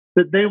you,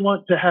 that they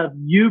want to have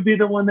you be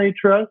the one they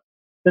trust,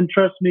 then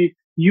trust me,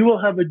 you will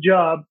have a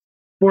job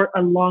for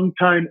a long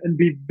time and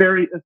be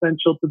very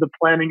essential to the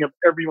planning of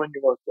everyone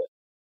you work with.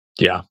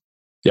 Yeah.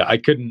 I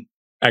couldn't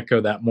echo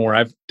that more.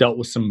 I've dealt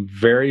with some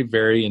very,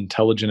 very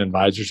intelligent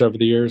advisors over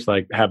the years,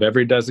 like have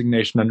every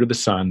designation under the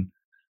sun.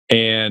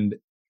 And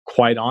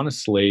quite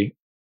honestly,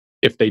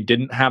 if they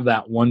didn't have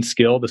that one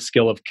skill, the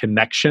skill of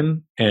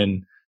connection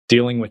and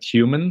dealing with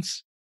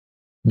humans,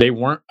 they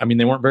weren't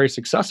very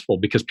successful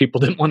because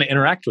people didn't want to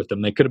interact with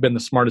them. They could have been the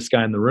smartest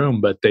guy in the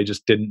room, but they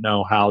just didn't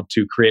know how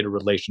to create a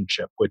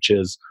relationship, which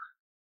is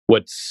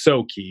what's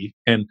so key.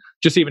 And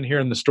just even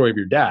hearing the story of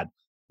your dad,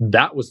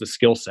 that was the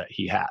skill set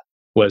he had,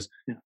 was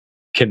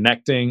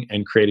connecting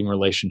and creating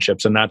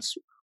relationships. And that's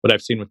what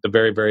I've seen with the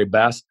very, very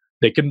best.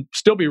 They can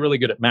still be really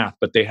good at math,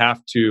 but they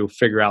have to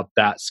figure out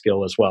that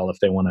skill as well if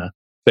they want to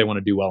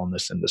do well in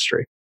this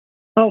industry.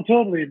 Oh,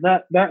 totally.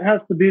 That has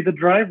to be the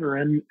driver.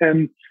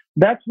 And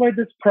that's why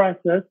this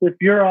process, if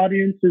your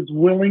audience is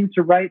willing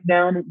to write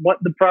down what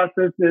the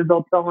process is,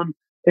 I'll tell them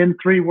in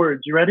 3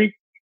 words. You ready?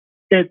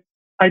 It's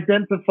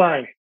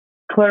identify,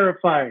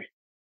 clarify,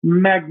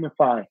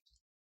 magnify.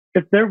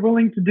 If they're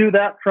willing to do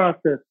that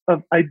process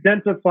of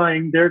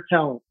identifying their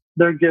talents,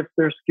 their gifts,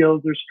 their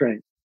skills, their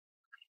strengths,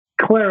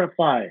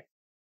 clarify.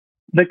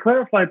 The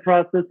clarify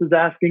process is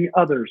asking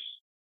others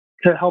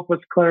to help us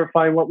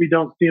clarify what we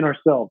don't see in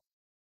ourselves.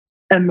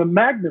 And the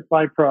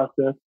magnify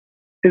process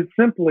is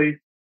simply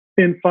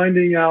in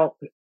finding out,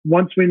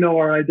 once we know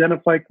our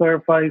identify,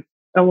 clarify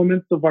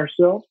elements of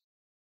ourselves,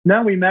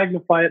 now we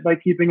magnify it by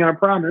keeping our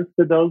promise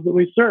to those that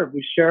we serve.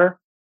 We share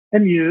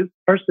and use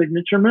our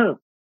signature move.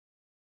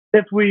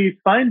 If we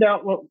find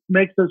out what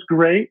makes us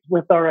great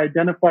with our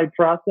identified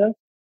process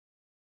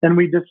and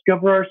we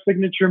discover our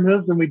signature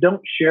moves and we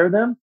don't share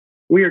them,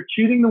 we are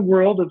cheating the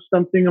world of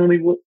something only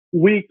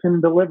we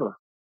can deliver.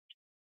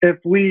 If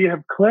we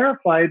have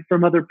clarified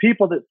from other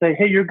people that say,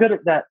 hey, you're good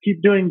at that,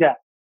 keep doing that,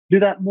 do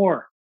that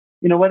more.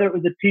 Whether it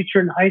was a teacher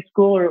in high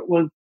school or it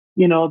was,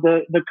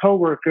 the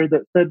coworker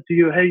that said to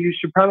you, hey, you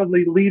should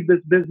probably leave this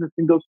business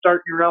and go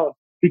start your own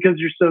because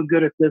you're so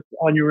good at this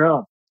on your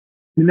own.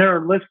 And there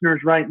are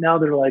listeners right now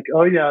that are like,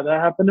 oh yeah,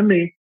 that happened to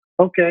me.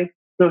 Okay,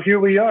 so here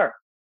we are.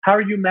 How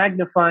are you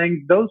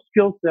magnifying those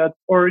skill sets,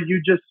 or are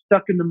you just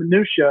stuck in the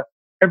minutia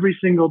every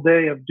single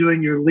day of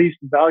doing your least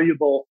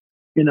valuable,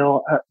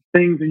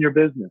 things in your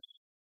business?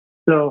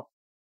 So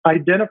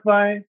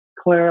identify,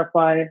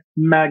 clarify,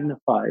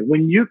 magnify.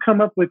 When you come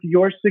up with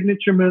your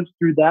signature moves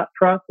through that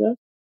process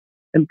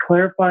and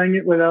clarifying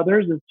it with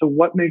others as to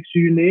what makes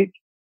you unique,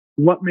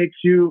 what makes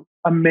you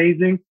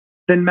amazing,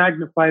 then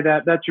magnify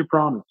that. That's your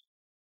promise.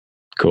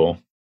 Cool.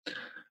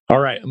 All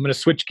right. I'm going to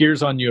switch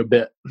gears on you a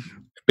bit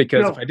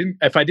because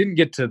if I didn't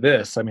get to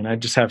this, I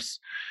just have,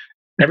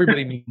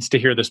 everybody needs to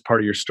hear this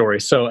part of your story.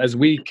 So as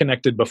we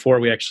connected before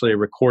we actually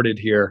recorded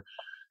here,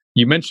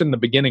 you mentioned the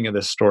beginning of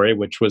this story,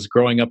 which was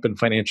growing up in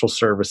financial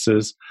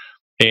services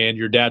and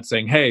your dad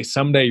saying, hey,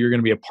 someday you're going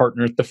to be a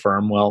partner at the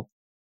firm. Well,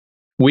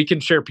 we can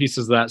share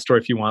pieces of that story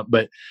if you want,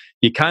 but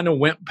you kind of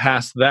went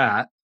past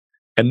that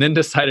and then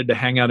decided to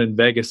hang out in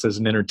Vegas as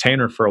an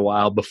entertainer for a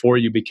while before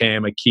you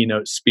became a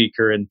keynote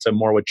speaker into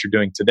more what you're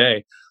doing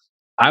today.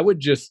 I would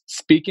just,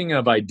 speaking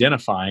of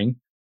identifying,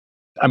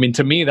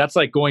 to me, that's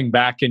like going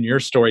back in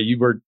your story. You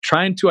were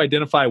trying to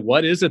identify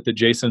what is it that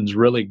Jason's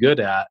really good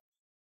at.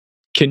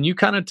 Can you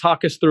kind of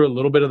talk us through a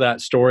little bit of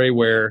that story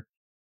where,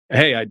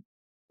 hey,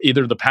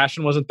 either the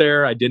passion wasn't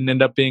there, I didn't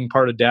end up being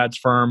part of Dad's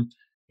firm.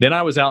 Then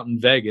I was out in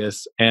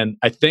Vegas, and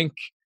I think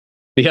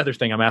the other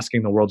thing, I'm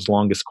asking the world's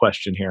longest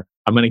question here.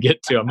 I'm going to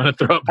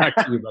throw it back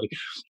to you, buddy.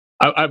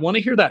 I want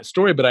to hear that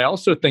story, but I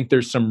also think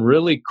there's some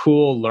really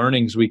cool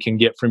learnings we can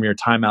get from your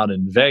time out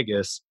in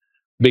Vegas,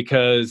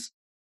 because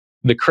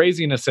the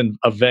craziness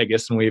of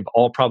Vegas, and we've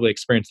all probably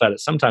experienced that at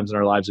some times in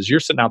our lives, is you're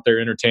sitting out there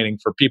entertaining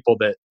for people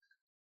that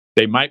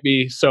they might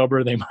be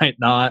sober, they might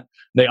not.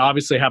 They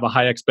obviously have a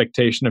high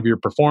expectation of your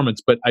performance,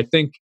 but I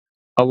think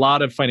a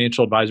lot of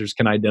financial advisors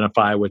can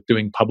identify with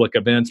doing public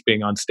events,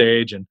 being on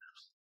stage, and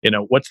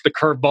what's the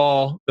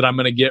curveball that I'm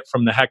going to get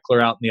from the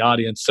heckler out in the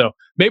audience? So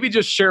maybe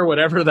just share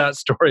whatever that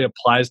story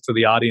applies to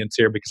the audience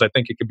here, because I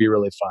think it could be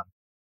really fun.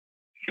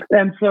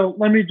 And so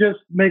let me just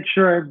make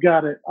sure I've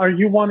got it. Are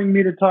you wanting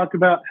me to talk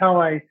about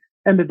how I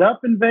ended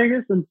up in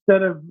Vegas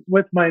instead of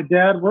with my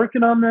dad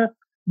working on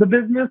the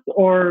business,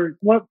 or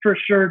what for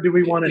sure do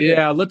we want to do?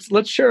 Yeah,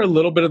 let's share a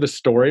little bit of the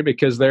story,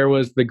 because there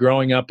was the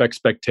growing up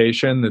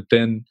expectation that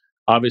then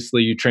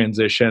obviously you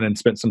transition and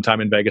spent some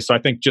time in Vegas. So I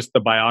think just the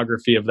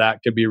biography of that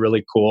could be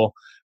really cool.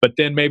 But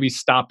then maybe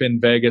stop in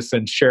Vegas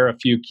and share a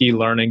few key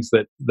learnings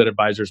that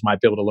advisors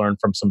might be able to learn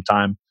from some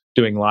time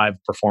doing live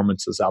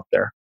performances out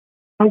there.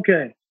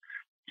 Okay.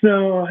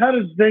 So how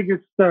does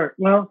Vegas start?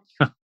 Well,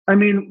 I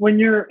mean, when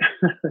you're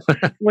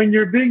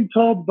being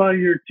told by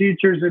your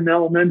teachers in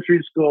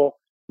elementary school,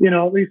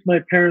 at least my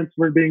parents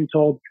were being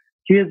told,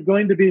 he is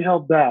going to be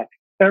held back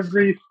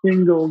every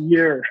single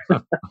year.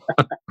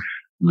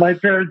 My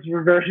parents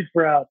were very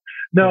proud.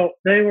 No,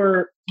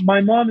 my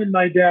mom and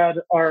my dad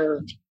are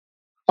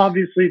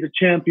obviously the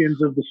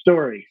champions of the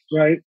story,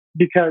 right?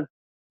 Because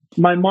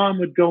my mom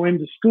would go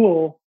into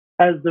school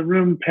as the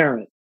room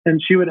parent,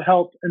 and she would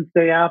help and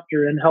stay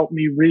after and help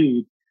me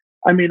read.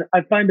 I mean,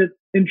 I find it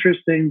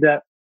interesting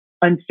that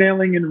I'm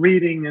failing in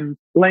reading and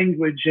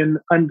language, and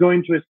I'm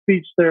going to a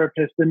speech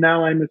therapist, and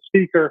now I'm a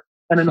speaker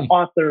and an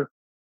author.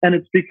 And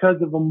it's because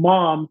of a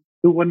mom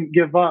who wouldn't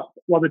give up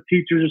while the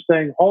teachers are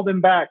saying, hold him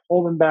back,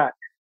 hold him back.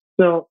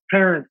 So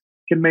parents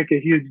can make a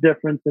huge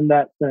difference in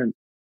that sense,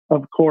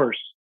 of course.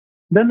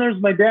 Then there's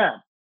my dad.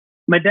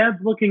 My dad's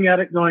looking at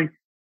it going,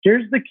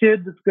 here's the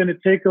kid that's going to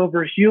take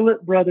over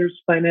Hewlett Brothers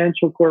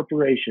Financial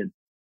Corporation.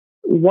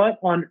 What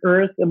on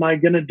earth am I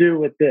going to do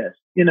with this?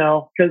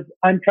 Because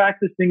I'm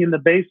practicing in the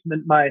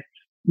basement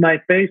my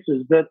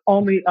faces that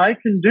only I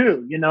can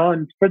do,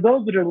 and for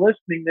those that are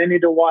listening, they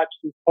need to watch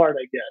this part,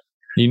 I guess.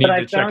 You need but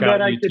to I check found out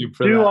that I YouTube could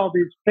for do that. all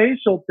these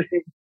facial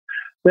things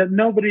that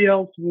nobody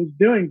else was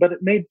doing, but it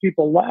made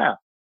people laugh.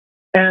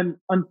 And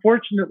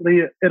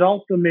unfortunately, it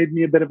also made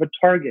me a bit of a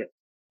target.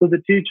 So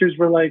the teachers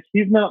were like,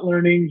 he's not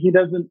learning. He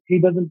doesn't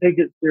take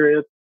it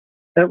serious.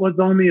 It was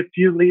only a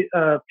few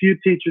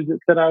teachers that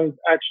said I was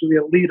actually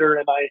a leader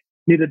and I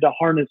needed to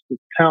harness this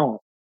talent.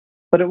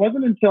 But it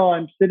wasn't until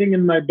I'm sitting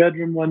in my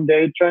bedroom one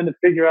day trying to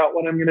figure out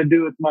what I'm going to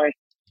do with my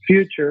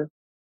future.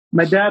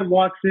 My dad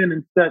walks in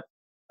and sets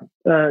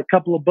a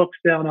couple of books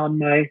down on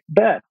my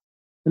bed.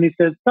 And he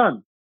says,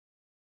 son,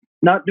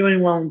 not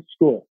doing well in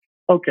school.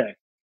 Okay.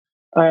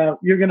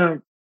 You're going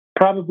to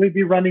probably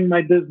be running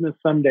my business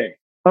someday.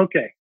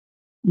 Okay.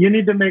 You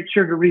need to make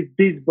sure to read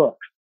these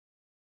books.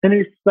 And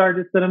he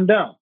started to set them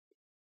down.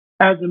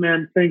 As a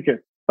Man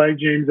Thinketh by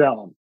James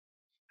Allen.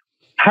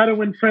 How to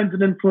Win Friends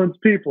and Influence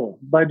People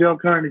by Dale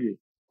Carnegie.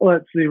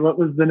 Let's see, what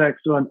was the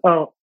next one?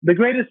 Oh, The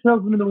Greatest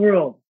Salesman in the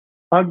World,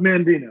 Og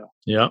Mandino.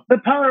 Yeah. The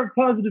Power of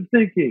Positive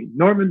Thinking,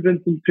 Norman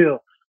Vincent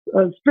Peale.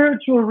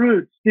 Spiritual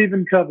Roots,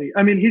 Stephen Covey.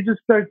 I mean, he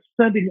just starts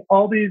sending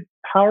all these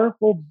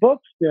powerful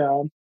books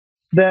down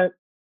that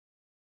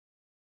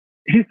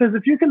he says,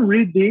 if you can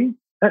read these,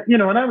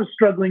 and I was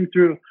struggling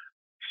through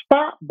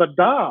Spot the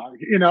Dog,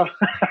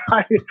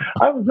 I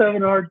was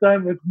having a hard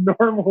time with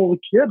normal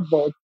kid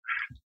books.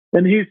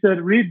 And he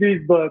said, read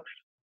these books.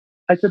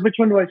 I said, which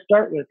one do I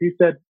start with? He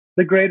said,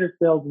 The Greatest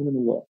Salesman in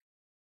the World,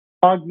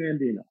 Og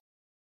Mandino.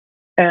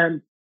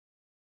 And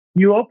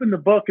you open the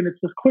book and it's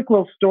this quick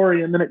little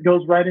story, and then it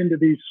goes right into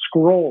these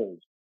scrolls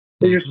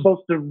that you're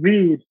supposed to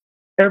read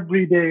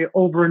every day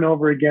over and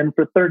over again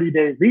for 30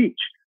 days each.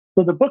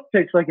 So the book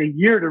takes like a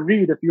year to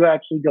read if you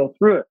actually go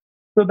through it.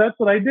 So that's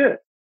what I did.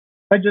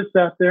 I just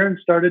sat there and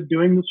started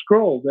doing the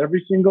scrolls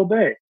every single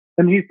day.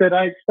 And he said,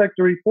 I expect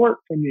a report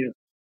from you,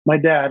 my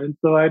dad. And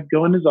so I'd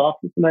go in his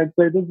office and I'd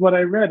say, this is what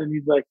I read. And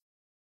he's like,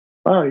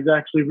 oh, he's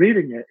actually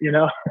reading it,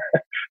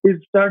 He's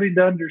starting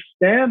to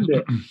understand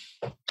it.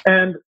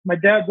 And my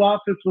dad's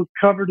office was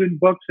covered in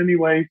books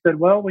anyway. He said,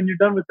 well, when you're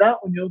done with that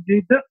one, you'll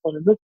need this one.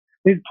 And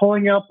he's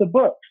pulling out the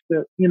books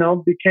that,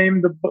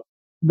 became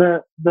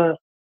the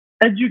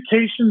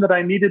education that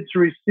I needed to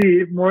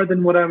receive more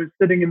than what I was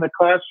sitting in the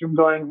classroom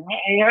going,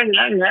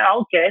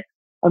 okay.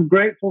 I'm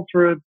grateful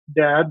for a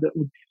dad that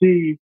would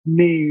see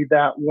me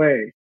that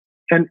way.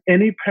 And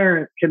any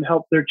parent can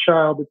help their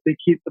child if they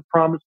keep the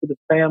promise to the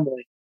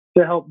family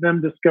to help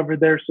them discover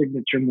their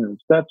signature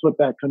moves. That's what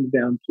that comes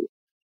down to.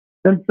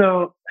 And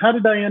so how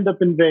did I end up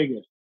in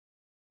Vegas?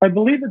 I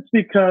believe it's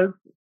because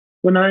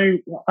when I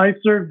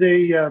served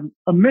a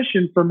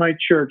mission for my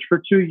church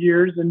for 2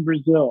 years in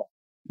Brazil.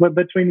 but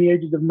between the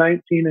ages of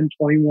 19 and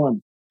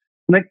 21.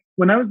 Like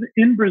when I was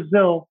in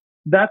Brazil,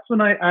 that's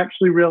when I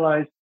actually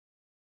realized,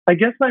 I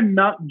guess I'm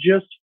not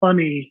just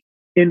funny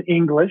in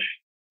English.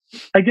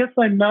 I guess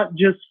I'm not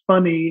just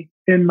funny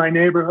in my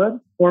neighborhood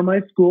or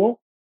my school.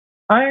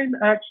 I'm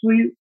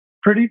actually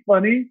pretty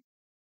funny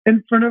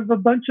in front of a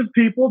bunch of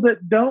people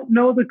that don't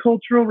know the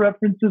cultural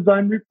references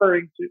I'm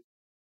referring to.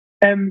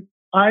 And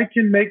I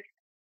can make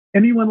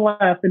anyone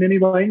laugh in any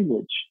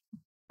language.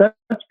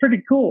 That's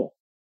pretty cool.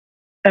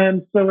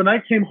 And so when I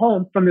came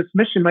home from this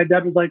mission, my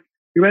dad was like,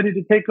 "You ready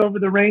to take over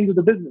the reins of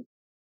the business?"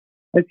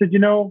 I said,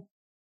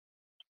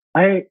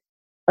 I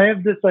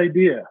have this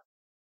idea.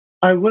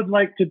 I would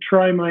like to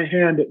try my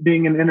hand at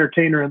being an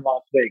entertainer in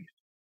Las Vegas.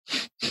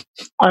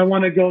 I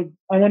want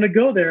to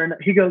go there. And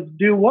he goes,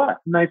 "Do what?"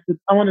 And I said,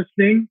 "I want to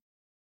sing,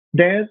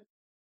 dance,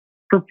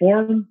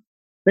 perform.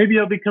 Maybe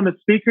I'll become a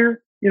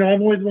speaker.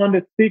 I've always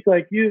wanted to speak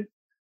like you.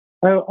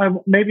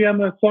 Maybe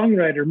I'm a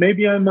songwriter.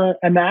 Maybe I'm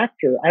an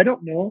actor. I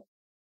don't know.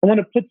 I want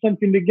to put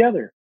something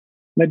together."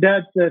 My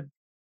dad said,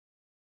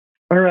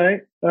 "All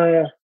right,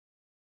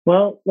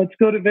 well, let's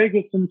go to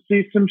Vegas and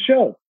see some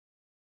shows."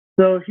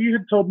 So he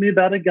had told me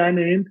about a guy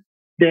named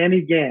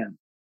Danny Gans.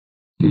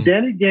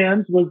 Danny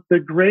Gans was the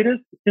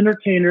greatest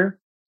entertainer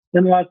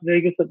in Las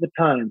Vegas at the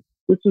time.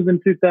 This was in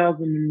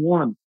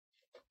 2001.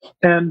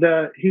 And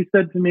he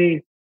said to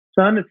me,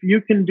 "Son, if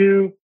you can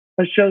do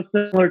a show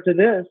similar to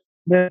this,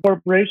 then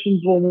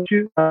corporations will want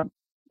you.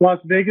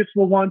 Las Vegas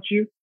will want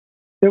you."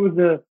 It was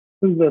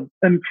an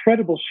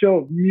incredible show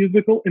of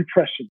musical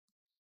impression.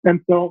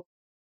 And so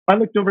I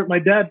looked over at my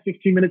dad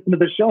 15 minutes into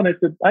the show and I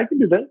said, "I can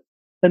do this."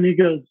 And he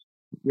goes,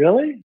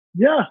 "Really?"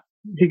 "Yeah."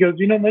 He goes,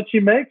 "You know how much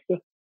he makes?"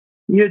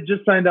 He had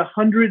just signed a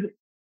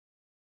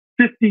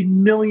 $150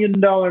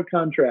 million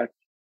contract.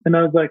 And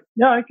I was like,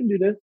 "Yeah, I can do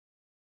this."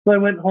 So I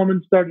went home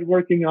and started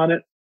working on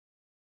it.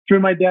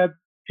 Through my dad's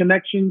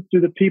connections,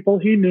 through the people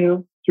he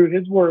knew, through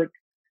his work,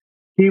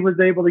 he was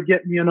able to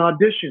get me an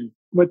audition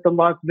with the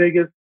Las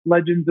Vegas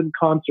Legends in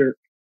Concert,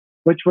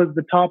 which was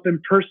the top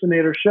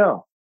impersonator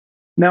show.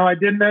 Now, I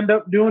didn't end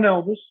up doing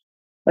Elvis.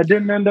 I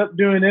didn't end up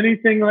doing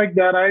anything like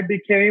that. I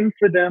became,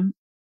 for them,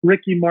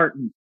 Ricky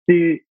Martin,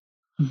 the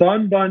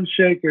Bun Bun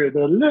Shaker,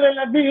 the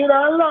La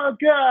Vida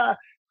Loca.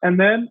 And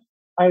then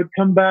I would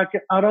come back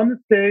out on the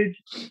stage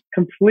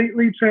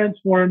completely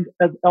transformed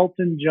as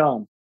Elton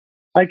John.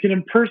 I could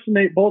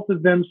impersonate both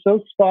of them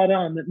so spot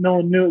on that no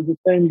one knew it was the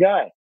same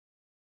guy.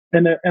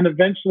 And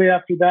eventually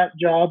after that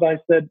job, I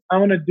said, I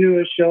want to do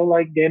a show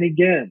like Danny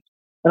Gans.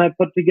 And I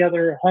put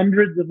together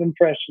hundreds of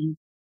impressions,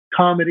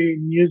 comedy,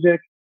 music,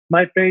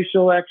 my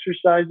facial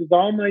exercises,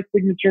 all my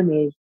signature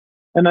moves.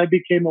 And I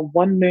became a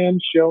one-man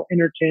show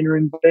entertainer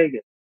in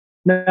Vegas.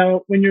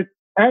 Now, when you're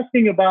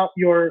asking about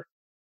your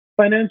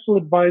financial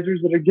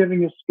advisors that are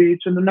giving a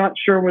speech and they're not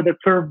sure where the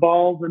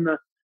curveballs and the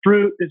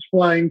fruit is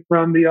flying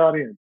from the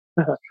audience,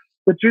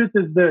 the truth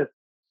is this: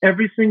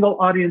 every single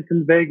audience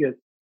in Vegas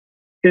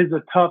is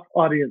a tough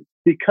audience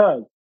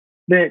because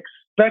they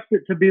expect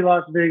it to be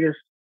Las Vegas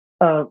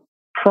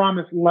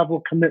promise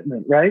level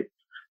commitment, right?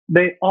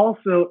 They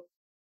also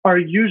are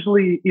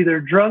usually either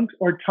drunk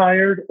or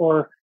tired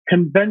or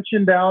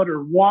conventioned out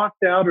or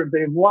walked out, or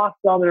they've lost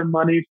all their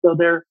money, so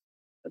they're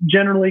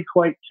generally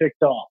quite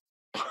ticked off.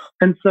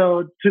 And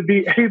so to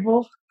be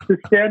able to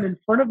stand in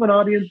front of an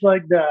audience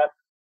like that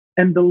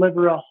and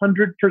deliver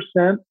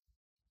 100%,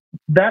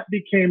 that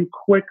became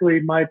quickly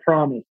my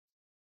promise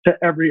to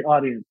every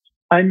audience.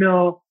 I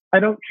know I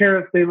don't care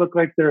if they look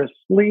like they're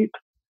asleep,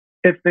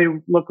 if they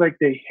look like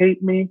they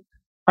hate me,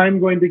 I'm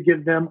going to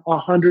give them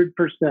 100%.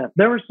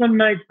 There were some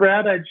nights,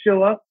 Brad, I'd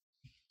show up,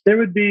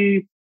 there'd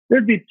be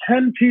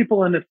 10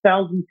 people in a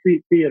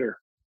 1,000-seat theater.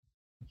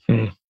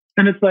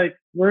 And it's like,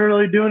 we're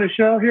really doing a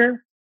show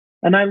here?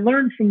 And I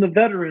learned from the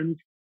veterans,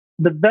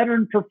 the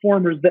veteran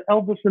performers, the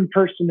Elvis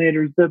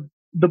impersonators,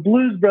 the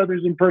Blues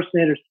Brothers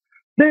impersonators,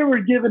 they were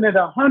giving it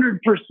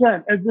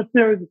 100% as if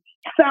there was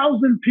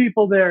 1,000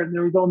 people there and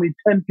there was only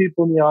 10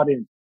 people in the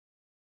audience.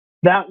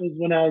 That was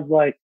when I was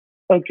like,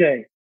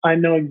 okay, I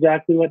know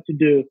exactly what to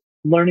do.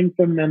 Learning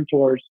from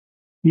mentors.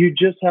 You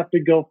just have to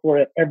go for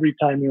it every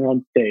time you're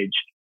on stage.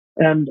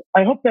 And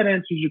I hope that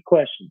answers your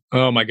question.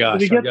 Oh my gosh.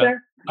 Did we get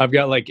there? I've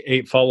got like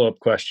 8 follow-up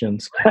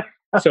questions.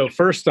 So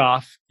first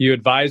off, you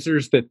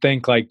advisors that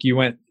think like you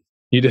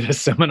did a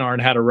seminar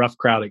and had a rough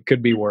crowd, it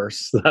could be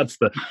worse. That's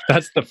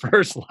the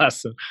first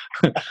lesson.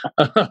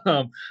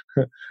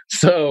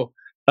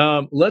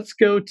 Let's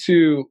go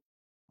to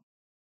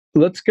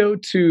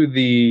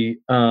the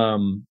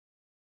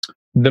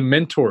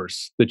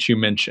mentors that you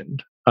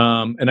mentioned.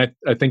 And I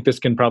think this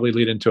can probably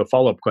lead into a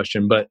follow-up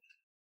question, but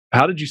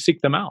how did you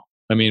seek them out?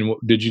 I mean,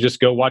 did you just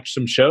go watch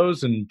some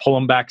shows and pull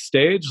them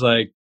backstage?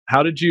 Like,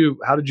 how did you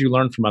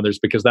learn from others?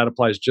 Because that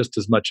applies just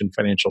as much in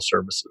financial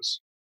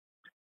services.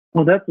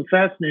 Well, that's a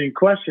fascinating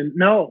question.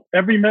 No,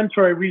 every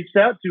mentor I reached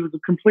out to was a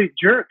complete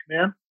jerk,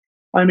 man.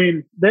 I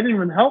mean, they didn't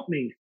even help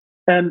me.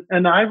 And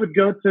I would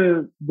go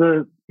to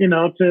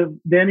to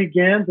Danny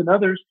Gans and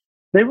others.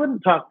 They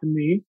wouldn't talk to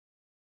me.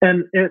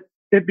 And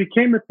it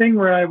became a thing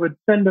where I would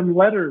send them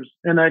letters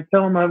and I'd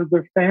tell them I was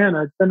their fan.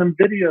 I'd send them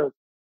videos.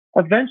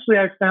 Eventually,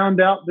 I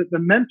found out that the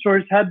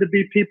mentors had to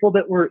be people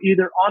that were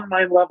either on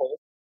my level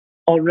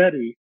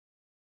already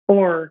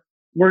or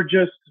were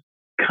just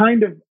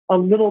kind of a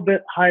little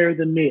bit higher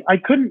than me. I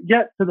couldn't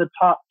get to the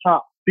top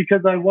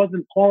because I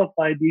wasn't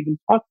qualified to even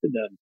talk to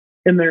them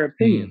in their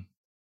opinion.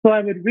 So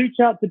I would reach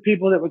out to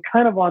people that were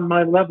kind of on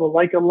my level,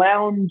 like a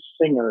lounge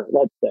singer,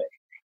 let's say.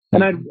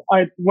 And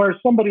I'd where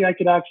somebody I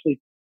could actually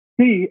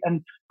see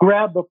and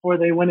grab before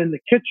they went in the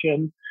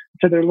kitchen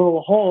to their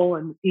little hole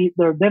and eat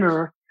their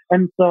dinner.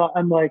 And so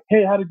I'm like,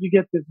 hey, how did you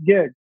get this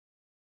gig?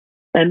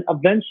 And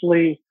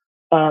eventually,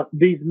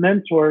 these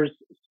mentors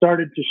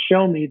started to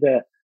show me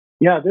that,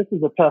 yeah, this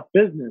is a tough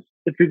business.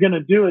 If you're going to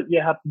do it, you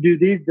have to do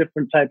these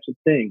different types of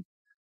things.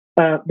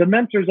 The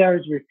mentors I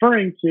was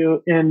referring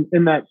to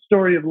in that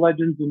story of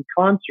Legends in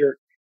Concert,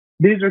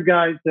 these are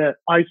guys that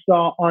I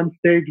saw on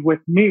stage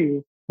with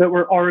me that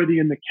were already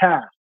in the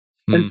cast.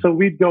 And so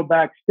we'd go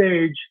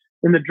backstage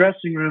in the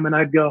dressing room and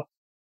I'd go,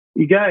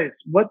 you guys,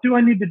 what do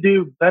I need to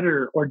do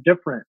better or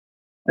different?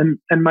 And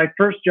my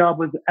first job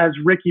was as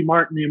Ricky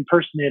Martin, the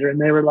impersonator. And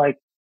they were like,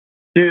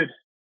 dude,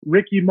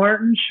 Ricky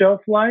Martin,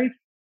 shelf life,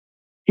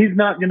 he's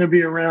not going to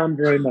be around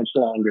very much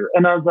longer.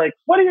 And I was like,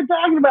 what are you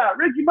talking about?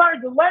 Ricky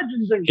Martin's a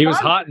legend. He was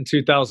hot in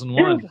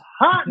 2001. He was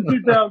hot in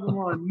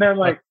 2001. And they're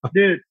like,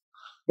 dude,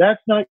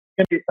 that's not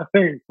going to be a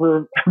thing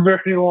for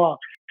very long.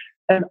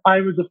 And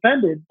I was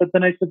offended. But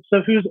then I said,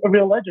 so who's a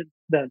real legend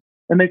then?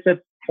 And they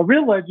said, a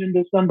real legend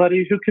is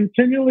somebody who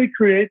continually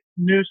creates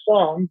new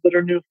songs that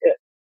are new hits.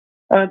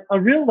 And a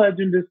real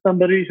legend is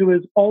somebody who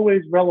is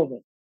always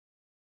relevant.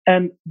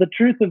 And the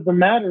truth of the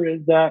matter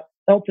is that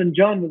Elton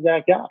John was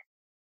that guy.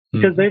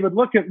 Because they would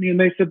look at me and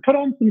they said, put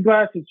on some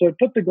glasses. So I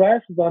put the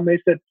glasses on. They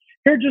said,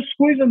 here, just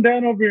squeeze them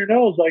down over your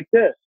nose like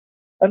this.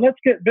 And let's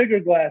get bigger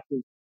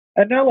glasses.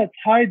 And now let's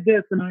hide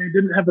this. And I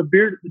didn't have a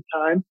beard at the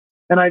time.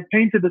 And I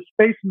painted a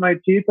space in my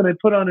teeth and I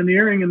put on an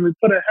earring and we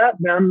put a hat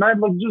down and I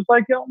looked just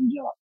like Elton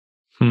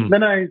John.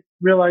 Then I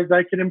realized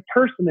I could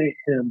impersonate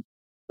him.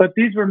 But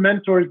these were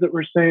mentors that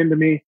were saying to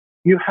me,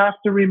 you have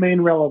to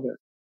remain relevant.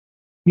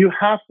 You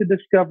have to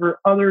discover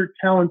other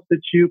talents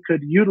that you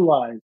could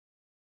utilize.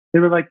 They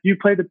were like, do you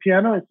play the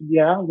piano? I said,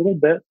 yeah, a little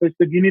bit. They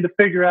said, you need to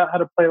figure out how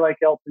to play like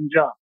Elton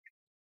John.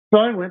 So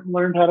I went and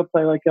learned how to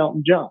play like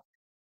Elton John.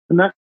 And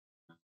that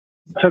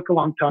took a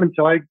long time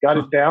until I got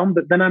it down.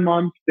 But then I'm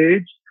on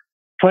stage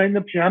playing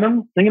the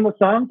piano, singing the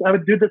songs. I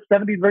would do the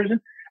 70s version.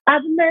 I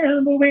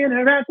remember when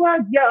I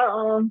was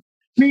young.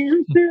 Me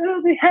and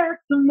Susie had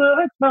so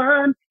much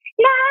fun.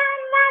 La,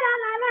 la, la,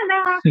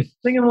 la, la, la.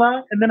 Singing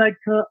along. And then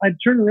I'd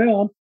turn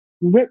around,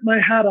 whip my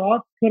hat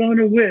off, put on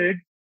a wig,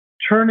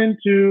 turn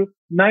into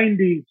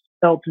 90s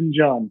Elton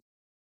John.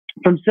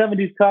 From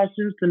 70s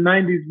costumes to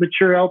 90s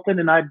mature Elton,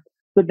 and I'd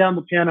sit down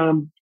the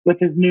piano with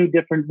his new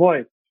different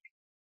voice.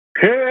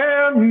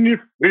 Can you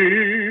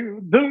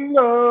feel the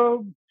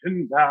love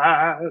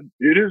tonight?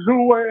 It is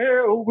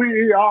where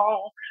we are.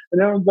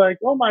 And I was like,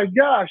 oh my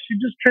gosh, you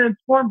just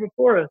transformed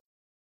before us.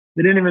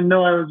 They didn't even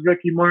know I was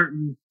Ricky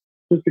Martin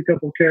just a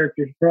couple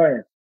characters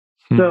prior.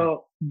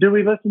 So do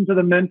we listen to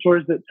the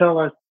mentors that tell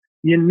us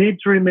you need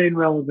to remain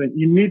relevant?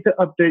 You need to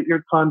update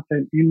your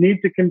content. You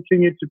need to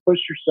continue to push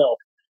yourself,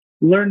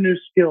 learn new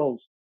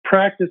skills,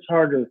 practice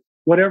harder,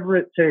 whatever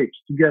it takes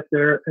to get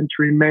there and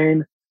to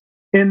remain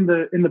in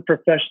the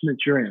profession that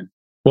you're in.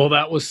 Well,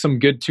 that was some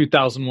good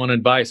 2001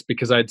 advice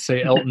because I'd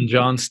say Elton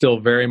John's still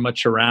very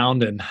much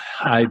around, and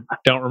I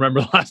don't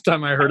remember the last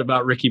time I heard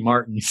about Ricky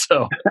Martin.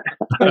 So,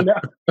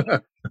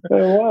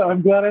 well,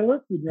 I'm glad I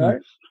listened,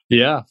 right?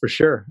 Yeah, for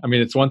sure. I mean,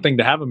 it's one thing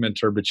to have a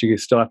mentor, but you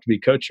still have to be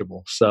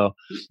coachable. So,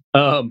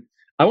 I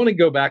want to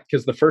go back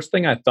because the first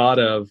thing I thought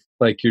of,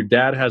 like, your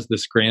dad has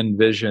this grand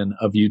vision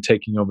of you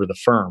taking over the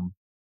firm,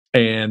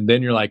 and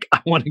then you're like,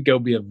 I want to go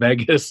be a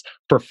Vegas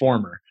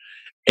performer.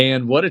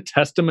 And what a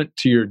testament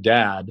to your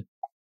dad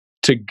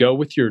to go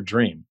with your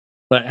dream.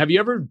 Like, have you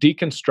ever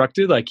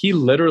deconstructed? Like, he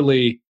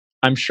literally,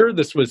 I'm sure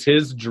this was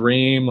his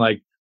dream,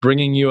 like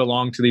bringing you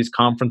along to these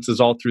conferences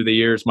all through the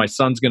years. My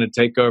son's going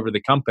to take over the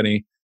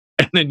company.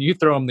 And then you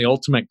throw him the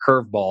ultimate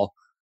curveball.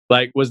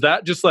 Like, was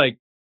that just like,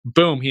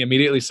 boom, he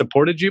immediately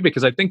supported you?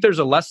 Because I think there's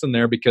a lesson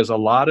there because a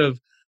lot of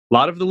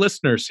the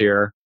listeners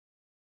here,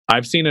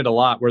 I've seen it a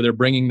lot where they're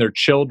bringing their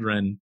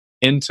children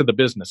into the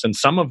business. And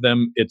some of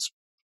them, it's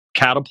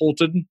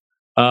catapulted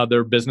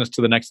their business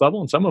to the next level.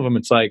 And some of them,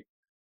 it's like,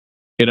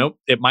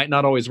 it might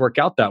not always work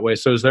out that way.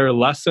 So is there a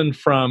lesson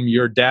from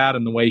your dad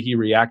and the way he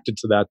reacted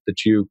to that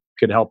you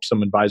could help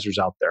some advisors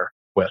out there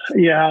with?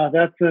 Yeah,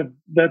 that's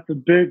a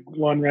big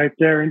one right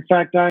there. In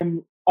fact,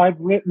 I've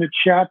written a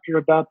chapter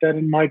about that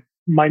in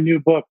my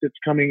new book that's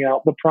coming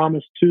out, The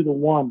Promise to the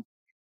One.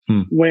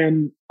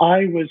 When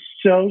I was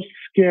so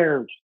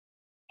scared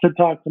to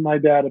talk to my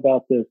dad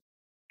about this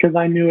because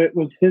I knew it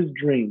was his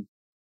dream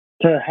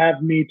to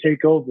have me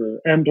take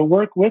over and to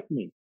work with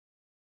me.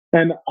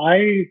 And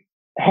I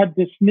had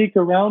to sneak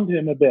around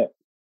him a bit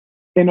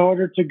in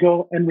order to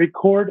go and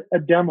record a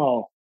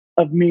demo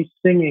of me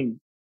singing.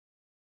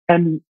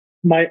 And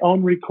my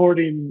own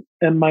recording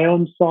and my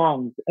own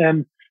songs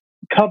and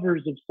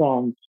covers of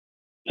songs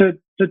to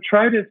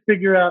try to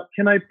figure out,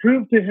 can I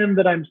prove to him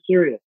that I'm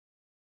serious?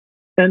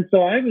 And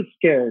so I was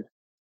scared.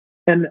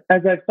 And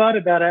as I thought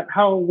about it,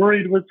 how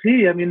worried was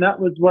he? I mean, that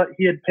was what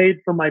he had paid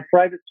for my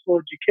private school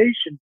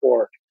education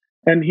for.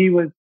 And he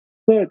was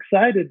so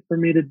excited for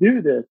me to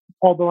do this.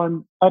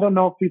 Although I don't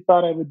know if he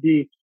thought I would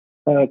be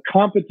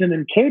competent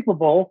and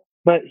capable,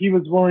 but he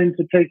was willing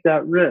to take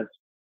that risk.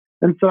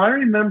 And so I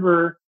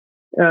remember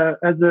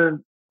as a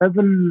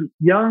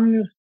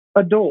young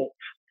adult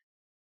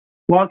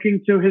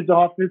walking to his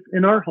office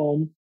in our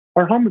home.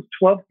 Our home was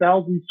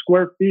 12,000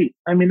 square feet.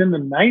 I mean, in the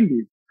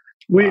 90s.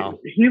 Wow.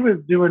 He was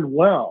doing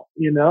well,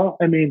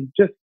 I mean,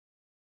 just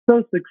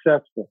so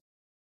successful.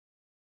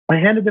 I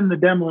handed him the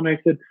demo and I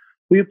said,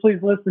 will you please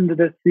listen to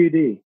this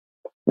CD?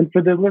 And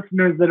for the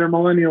listeners that are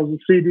millennials, the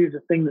CD is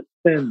a thing that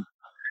spins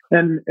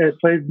and it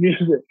plays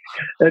music.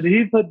 And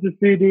he put the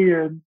CD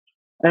in,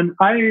 and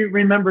I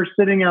remember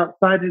sitting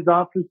outside his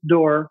office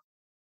door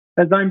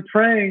as I'm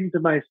praying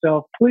to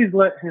myself, please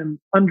let him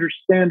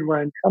understand where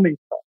I'm coming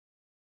from.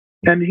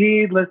 And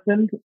he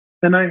listened,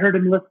 and I heard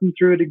him listen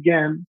through it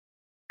again.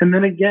 And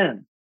then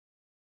again.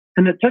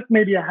 And it took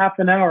maybe a half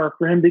an hour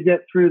for him to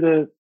get through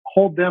the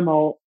whole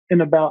demo in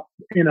about,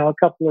 a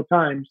couple of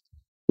times.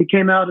 He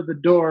came out of the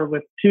door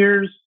with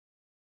tears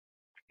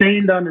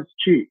stained on his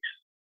cheeks.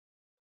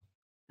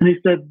 And he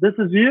said, this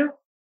is you?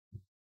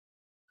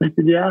 I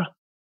said, yeah.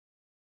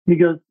 He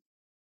goes,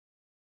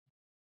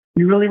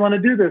 you really want to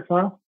do this,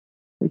 huh?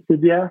 I said,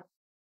 yeah.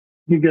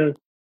 He goes,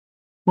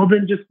 well,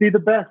 then just be the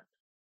best.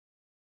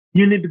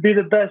 You need to be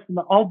the best, and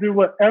I'll do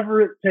whatever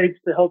it takes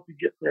to help you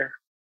get there.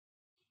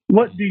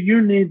 What do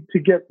you need to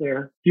get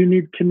there? Do you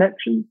need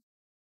connections?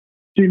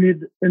 Do you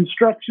need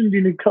instruction? Do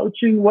you need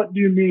coaching? What do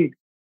you need?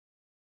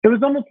 It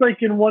was almost like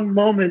in one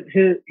moment,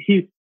 it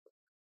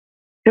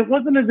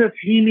wasn't as if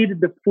he needed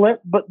to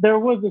flip, but there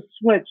was a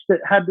switch that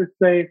had to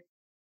say,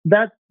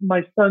 that's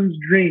my son's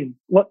dream.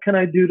 What can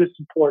I do to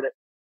support it?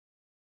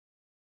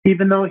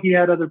 Even though he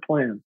had other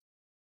plans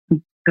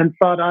and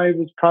thought I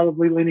was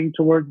probably leaning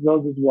towards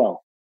those as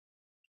well.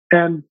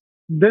 And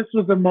this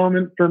was a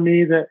moment for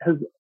me that has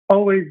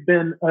always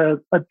been a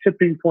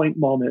tipping point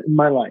moment in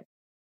my life,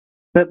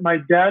 that my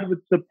dad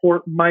would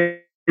support my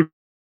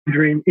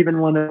dream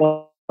even when it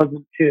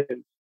wasn't his.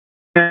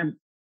 And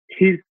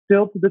he's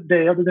still to this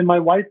day, other than my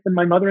wife and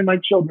my mother and my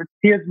children,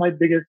 he is my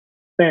biggest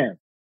fan,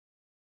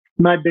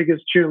 my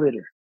biggest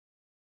cheerleader.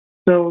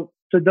 So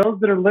to those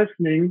that are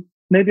listening,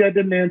 maybe I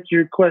didn't answer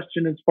your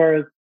question as far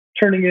as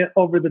turning it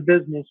over the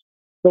business,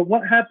 but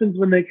what happens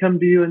when they come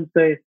to you and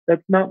say,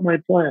 that's not my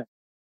plan?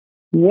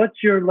 What's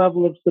your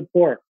level of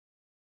support?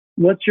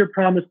 What's your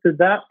promise to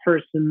that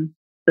person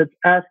that's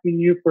asking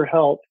you for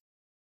help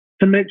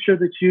to make sure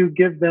that you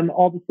give them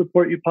all the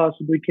support you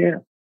possibly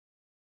can?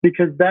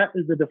 Because that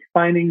is a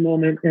defining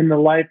moment in the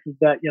life of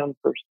that young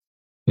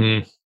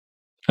person.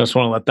 I just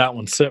want to let that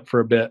one sit for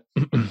a bit.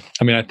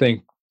 I mean, I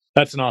think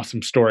that's an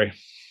awesome story.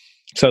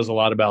 It says a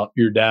lot about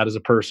your dad as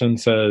a person,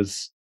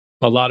 says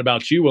a lot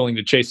about you willing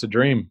to chase a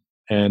dream.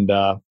 And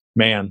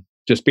man,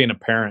 just being a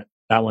parent,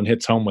 that one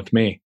hits home with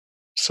me.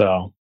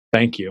 So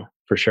thank you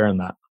for sharing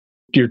that.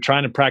 You're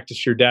trying to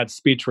practice your dad's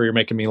speech where you're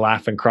making me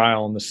laugh and cry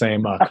all in the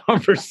same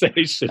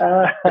conversation.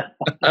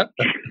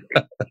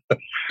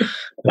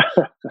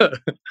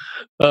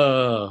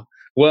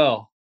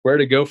 Well, where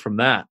to go from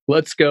that?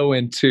 Let's go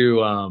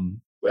into,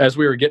 as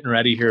we were getting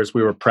ready here, as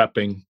we were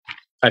prepping,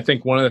 I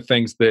think one of the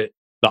things that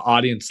the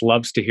audience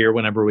loves to hear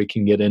whenever we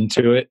can get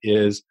into it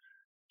is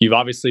you've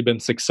obviously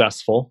been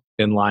successful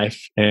in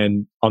life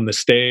and on the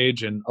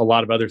stage and a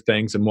lot of other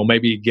things. And we'll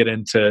maybe get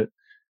into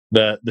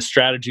the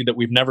strategy that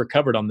we've never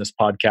covered on this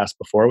podcast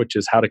before, which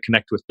is how to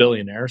connect with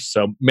billionaires.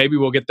 So maybe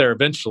we'll get there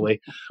eventually.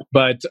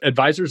 But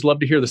advisors love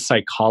to hear the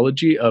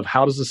psychology of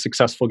how does a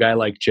successful guy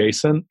like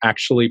Jason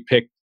actually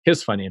pick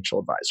his financial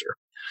advisor.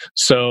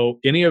 So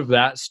any of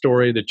that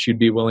story that you'd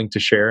be willing to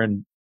share,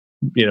 and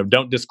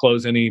don't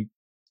disclose any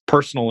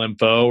personal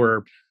info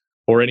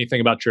or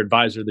anything about your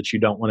advisor that you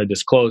don't want to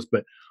disclose,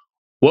 but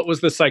what was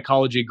the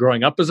psychology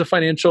growing up as a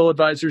financial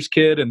advisor's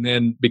kid and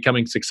then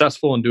becoming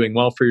successful and doing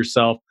well for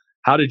yourself?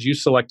 How did you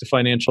select a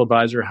financial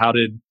advisor?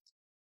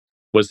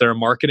 Was there a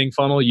marketing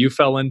funnel you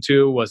fell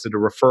into? Was it a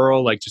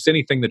referral? Like just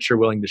anything that you're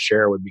willing to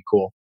share would be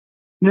cool.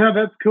 Yeah,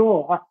 that's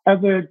cool. As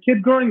a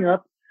kid growing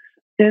up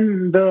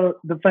in the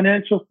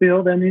financial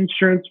field and the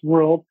insurance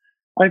world,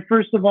 I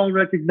first of all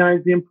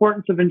recognized the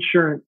importance of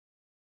insurance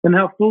and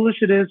how foolish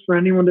it is for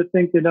anyone to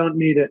think they don't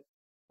need it.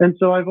 And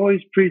so I've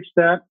always preached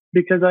that,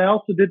 because I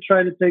also did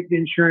try to take the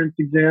insurance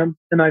exam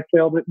and I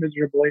failed it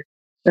miserably.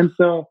 And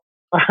so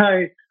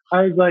I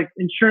was like,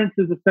 insurance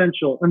is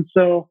essential. And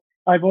so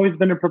I've always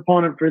been a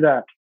proponent for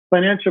that.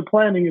 Financial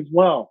planning as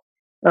well,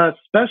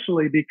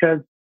 especially because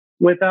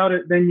without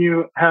it, then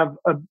you have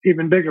an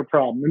even bigger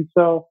problem. And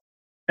so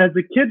as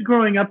a kid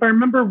growing up, I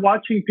remember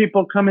watching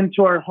people come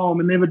into our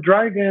home and they would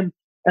drive in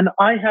and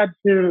I had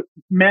to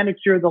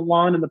manicure the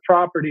lawn and the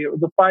property. It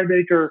was a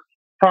 5-acre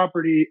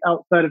property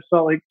outside of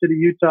Salt Lake City,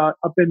 Utah,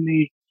 up in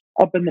the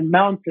up in the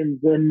mountains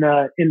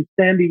in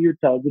Sandy,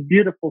 Utah. It's a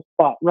beautiful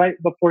spot right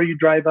before you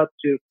drive up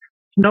to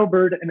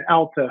Snowbird and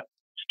Alta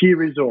ski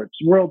resorts,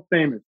 world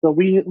famous. So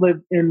we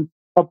live in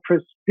a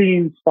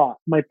pristine spot.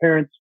 My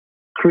parents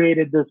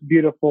created this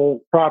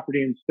beautiful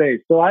property and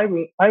space. So I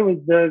was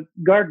the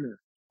gardener.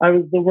 I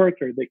was the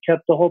worker that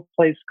kept the whole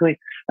place clean.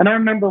 And I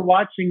remember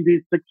watching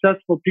these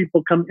successful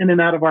people come in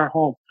and out of our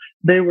home.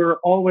 They were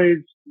always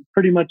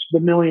pretty much the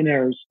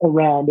millionaires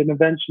around, and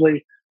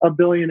eventually a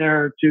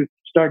billionaire or two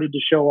started to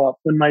show up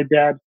when my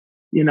dad,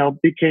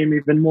 became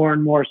even more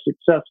and more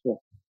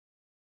successful.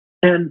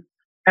 And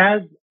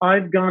as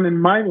I've gone in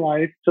my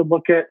life to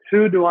look at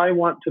who do I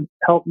want to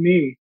help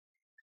me,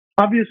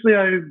 obviously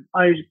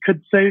I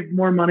could save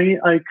more money.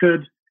 I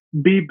could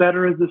be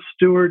better as a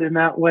steward in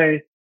that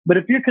way. But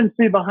if you can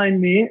see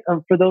behind me,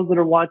 for those that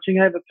are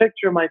watching, I have a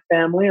picture of my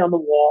family on the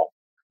wall.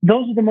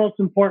 Those are the most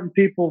important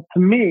people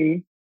to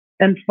me.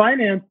 And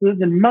finances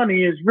and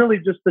money is really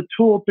just the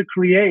tool to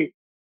create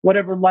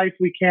whatever life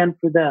we can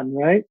for them,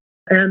 right?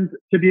 And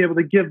to be able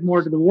to give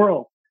more to the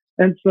world.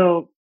 And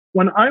so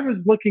when I was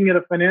looking at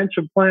a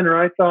financial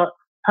planner, I thought,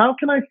 how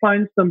can I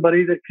find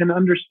somebody that can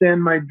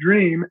understand my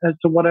dream as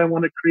to what I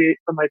want to create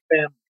for my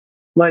family?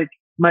 Like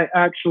my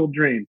actual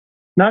dream,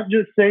 not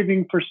just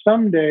saving for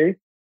someday,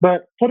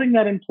 but putting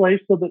that in place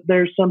so that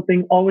there's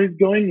something always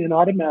going in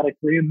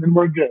automatically, and then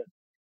we're good.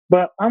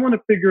 But I want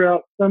to figure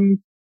out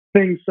some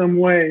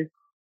way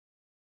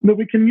that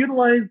we can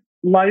utilize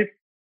life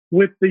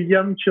with the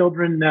young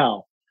children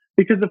now.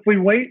 Because if we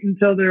wait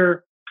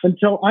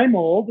until I'm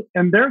old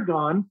and they're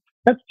gone,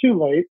 that's too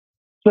late.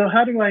 So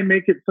how do I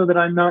make it so that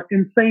I'm not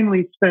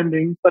insanely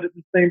spending, but at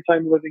the same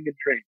time living a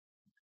dream?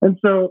 And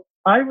so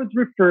I was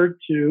referred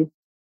to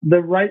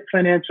the right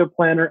financial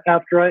planner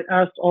after I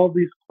asked all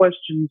these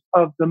questions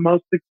of the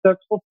most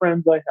successful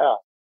friends I have.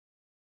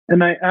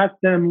 And I asked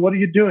them, what are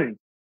you doing?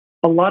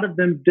 A lot of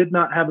them did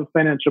not have a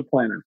financial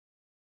planner.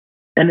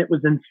 And it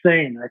was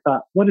insane. I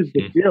thought, what is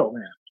the deal,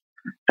 man?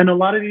 And a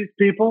lot of these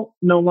people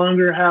no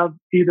longer have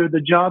either the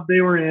job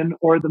they were in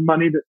or the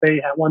money that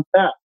they once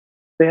had.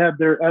 They had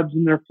their ebbs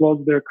and their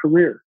flows of their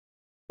career.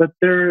 But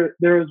there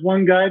was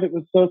one guy that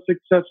was so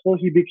successful,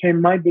 he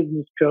became my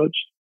business coach.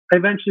 I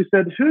eventually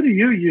said, who do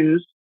you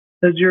use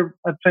as your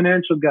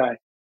financial guy?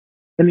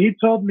 And he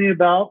told me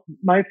about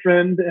my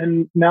friend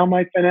and now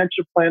my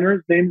financial planner.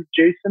 His name is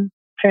Jason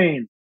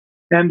Payne.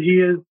 And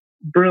he is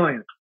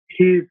brilliant.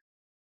 He's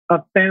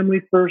a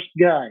family first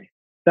guy.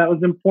 That was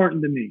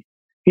important to me.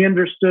 He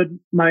understood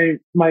my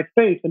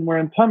faith and where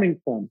I'm coming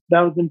from.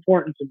 That was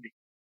important to me.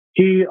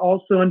 He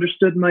also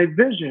understood my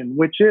vision,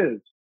 which is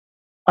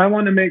I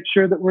want to make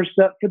sure that we're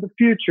set for the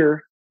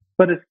future,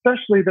 but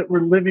especially that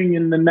we're living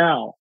in the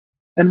now.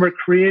 And we're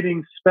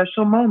creating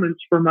special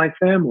moments for my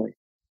family,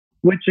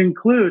 which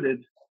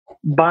included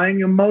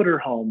buying a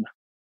motorhome,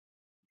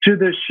 to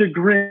the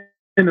chagrin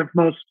of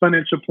most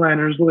financial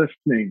planners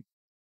listening.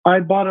 I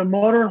bought a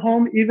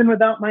motorhome even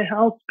without my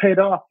house paid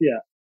off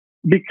yet,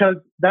 because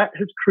that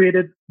has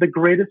created the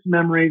greatest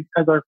memories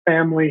as our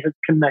family has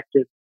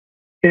connected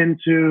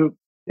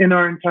in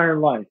our entire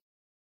life.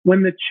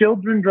 When the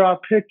children draw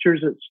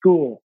pictures at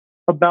school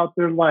about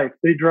their life,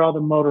 they draw the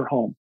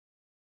motorhome.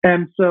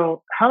 And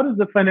so how does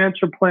the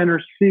financial planner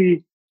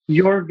see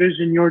your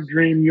vision, your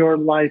dream, your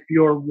life,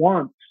 your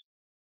wants?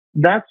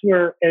 That's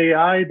where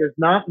AI does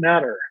not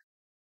matter.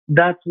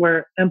 That's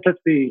where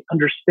empathy,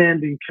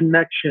 understanding,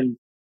 connection,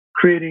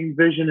 creating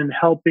vision, and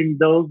helping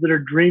those that are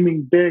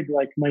dreaming big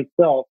like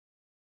myself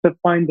to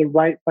find the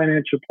right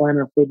financial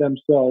planner for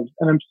themselves.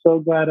 And I'm so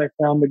glad I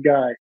found the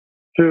guy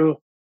who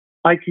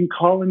I can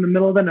call in the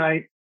middle of the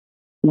night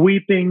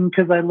weeping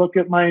because I look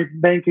at my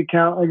bank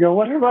account. I go,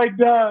 what have I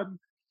done?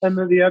 And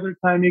then the other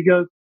time he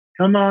goes,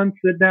 come on,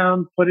 sit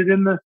down,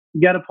 you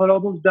got to put all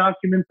those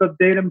documents,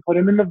 update them, put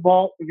them in the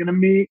vault. We're going to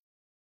meet.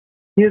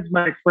 He is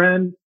my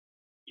friend.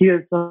 He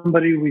is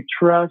somebody we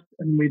trust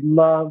and we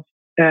love.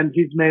 And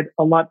he's made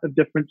a lot of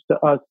difference to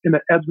us in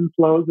the ebbs and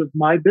flows of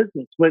my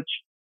business, which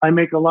I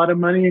make a lot of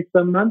money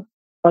some months,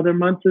 other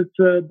months it's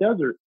a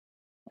desert.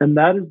 And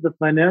that is the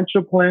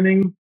financial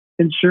planning,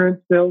 insurance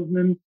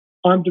salesman,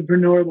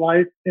 entrepreneur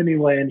life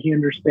anyway. And he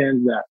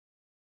understands that.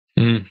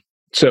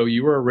 So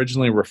you were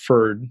originally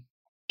referred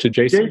to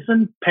Jason?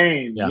 Jason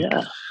Payne,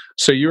 yeah.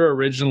 So you were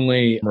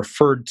originally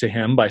referred to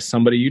him by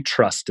somebody you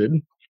trusted.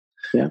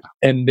 Yeah.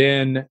 And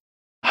then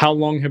how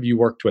long have you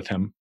worked with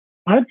him?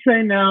 I'd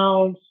say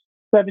now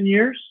 7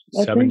 years.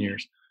 7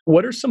 years.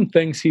 What are some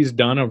things he's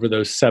done over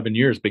those 7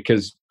 years?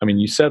 Because,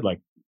 you said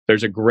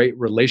there's a great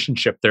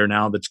relationship there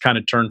now that's kind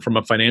of turned from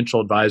a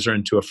financial advisor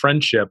into a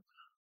friendship.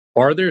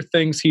 Are there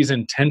things he's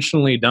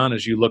intentionally done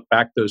as you look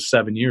back those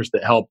 7 years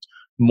that helped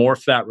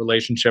morph that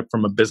relationship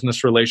from a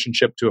business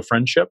relationship to a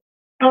friendship?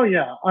 Oh,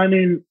 yeah.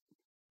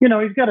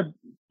 He's got a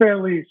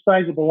fairly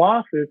sizable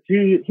office.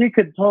 He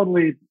could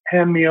totally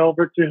hand me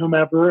over to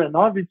whomever. And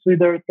obviously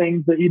there are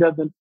things that he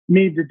doesn't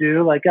need to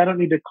do. Like I don't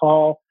need to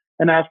call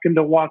and ask him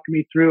to walk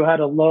me through how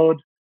to load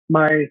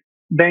my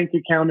bank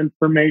account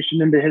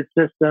information into his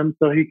system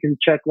so he can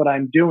check what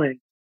I'm doing.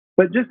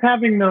 But just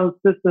having those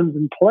systems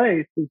in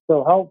place is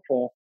so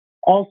helpful.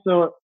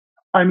 Also,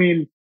 I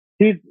mean,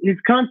 he's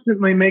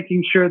constantly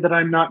making sure that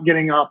I'm not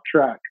getting off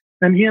track.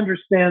 And he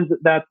understands that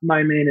that's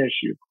my main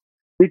issue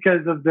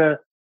because of the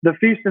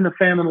feast and the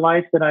famine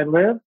life that I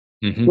live,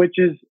 which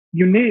is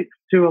unique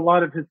to a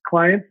lot of his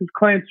clients. His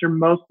clients are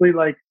mostly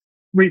like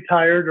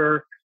retired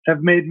or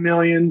have made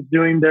millions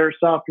doing their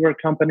software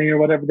company or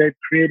whatever they've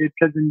created.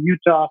 Because in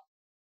Utah,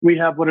 we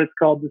have what is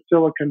called the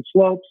Silicon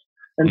Slopes.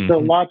 And so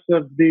lots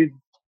of these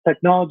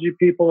technology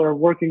people are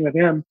working with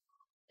him.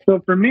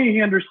 So for me,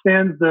 he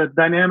understands the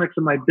dynamics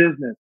of my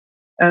business.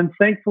 And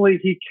thankfully,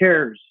 he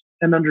cares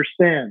and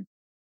understands.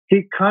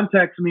 He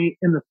contacts me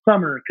in the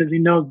summer because he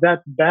knows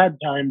that's bad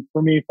time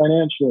for me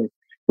financially.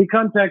 He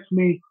contacts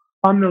me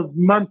on those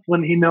months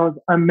when he knows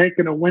I'm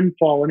making a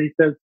windfall. And he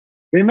says,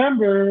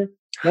 remember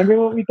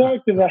what we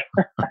talked about.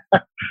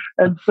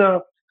 And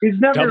so he's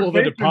never double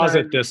the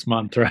deposit this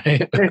month,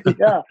 right?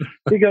 Yeah.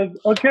 He goes,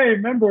 okay,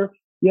 remember,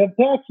 you have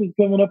taxes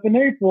coming up in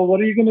April. What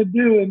are you going to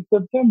do in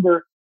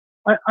September?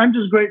 I'm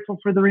just grateful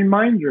for the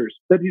reminders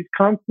that he's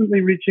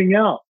constantly reaching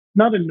out.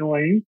 Not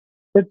annoying.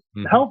 It's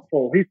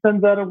helpful. He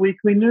sends out a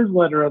weekly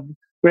newsletter of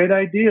great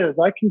ideas.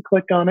 I can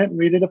click on it and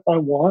read it if I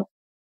want.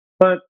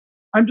 But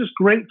I'm just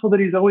grateful that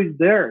he's always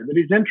there, that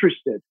he's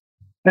interested.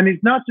 And he's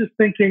not just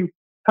thinking,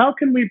 how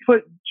can we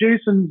put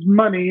Jason's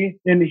money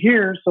in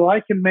here so I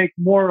can make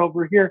more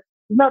over here?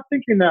 He's not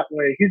thinking that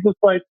way. He's just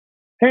like,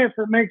 hey, if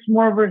it makes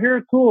more over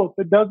here, cool.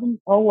 If it doesn't,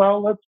 oh,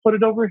 well, let's put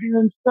it over here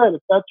instead,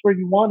 if that's where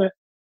you want it.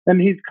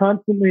 And he's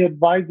constantly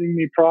advising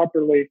me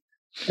properly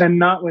and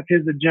not with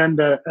his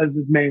agenda as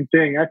his main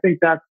thing. I think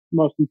that's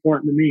most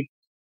important to me.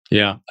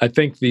 Yeah, I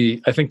think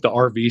the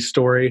RV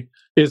story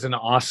is an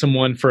awesome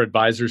one for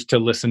advisors to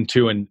listen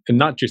to and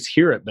not just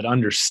hear it, but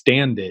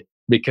understand it.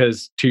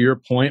 Because to your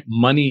point,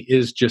 money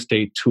is just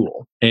a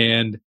tool.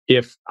 And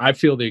if I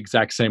feel the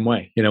exact same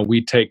way,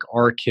 we take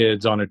our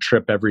kids on a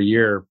trip every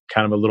year,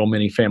 kind of a little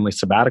mini family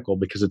sabbatical,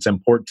 because it's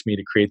important to me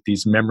to create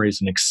these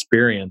memories and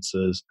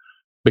experiences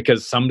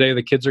because someday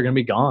the kids are going to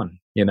be gone.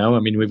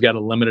 We've got a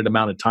limited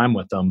amount of time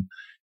with them.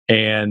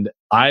 And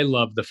I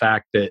love the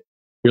fact that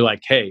you're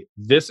like, hey,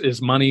 this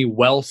is money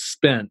well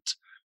spent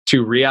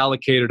to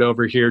reallocate it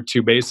over here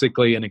to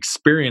basically an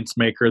experience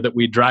maker that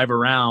we drive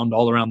around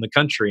all around the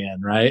country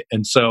in, right?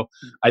 And so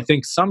I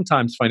think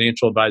sometimes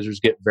financial advisors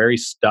get very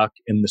stuck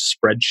in the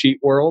spreadsheet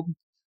world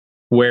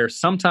where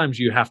sometimes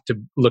you have to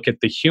look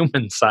at the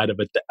human side of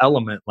it, the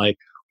element, like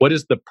what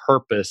is the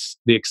purpose,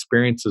 the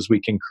experiences we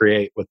can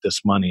create with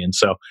this money? And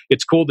so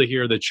it's cool to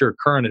hear that your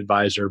current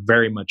advisor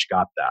very much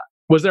got that.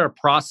 Was there a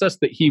process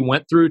that he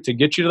went through to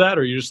get you to that?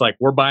 Or you're just like,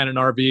 we're buying an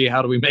RV,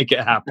 how do we make it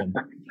happen?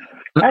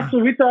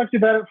 Actually, we talked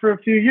about it for a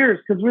few years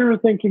because we were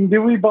thinking,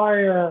 do we buy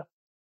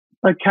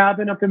a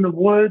cabin up in the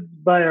woods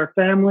by our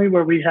family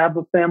where we have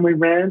a family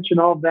ranch and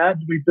all that?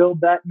 Do we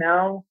build that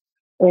now?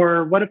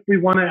 Or what if we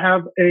want to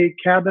have a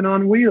cabin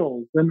on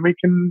wheels and we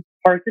can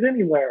park it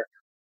anywhere?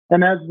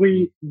 And as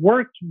we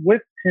worked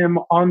with him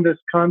on this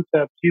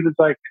concept, he was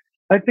like,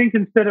 I think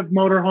instead of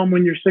motorhome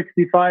when you're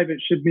 65, it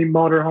should be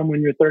motorhome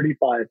when you're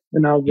 35.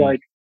 And I was like,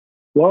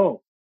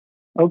 whoa,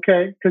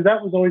 okay. Because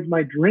that was always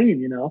my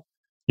dream,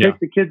 take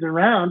the kids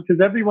around. Because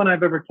everyone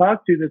I've ever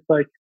talked to that's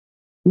like,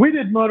 we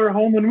did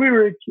motorhome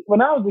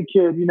when I was a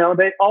kid,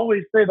 they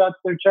always say that's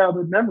their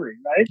childhood memory,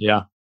 right?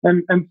 Yeah.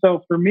 And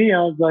so for me, I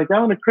was like, I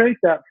want to create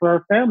that for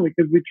our family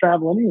because we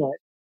travel anyway.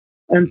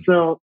 And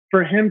so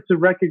for him to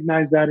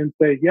recognize that and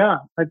say, yeah,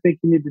 I think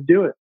you need to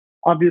do it.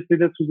 Obviously,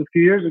 this was a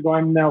few years ago.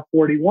 I'm now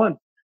 41.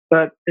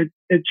 But it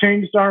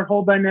changed our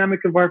whole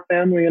dynamic of our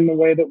family and the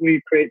way that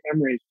we create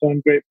memories. So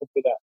I'm grateful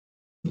for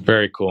that.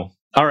 Very cool.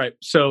 All right.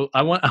 So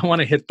I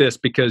want to hit this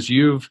because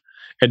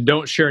and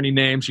don't share any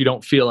names you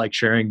don't feel like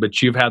sharing,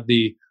 but you've had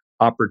the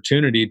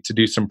opportunity to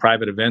do some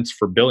private events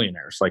for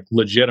billionaires, like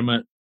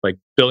legitimate, like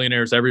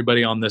billionaires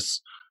everybody on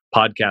this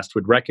podcast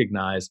would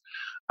recognize.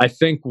 I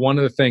think one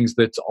of the things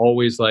that's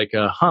always like,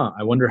 I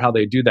wonder how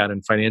they do that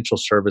in financial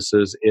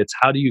services. It's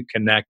how do you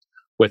connect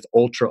with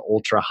ultra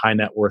high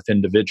net worth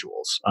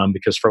individuals?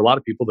 Because for a lot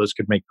of people, those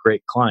could make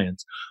great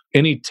clients.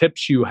 Any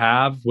tips you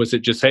have? Was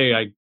it just, hey,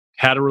 I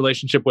had a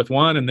relationship with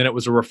one and then it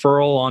was a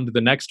referral on to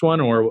the next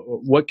one? Or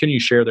what can you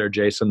share there,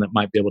 Jason, that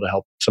might be able to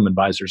help some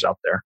advisors out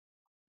there?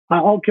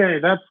 Okay,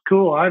 that's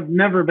cool. I've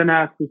never been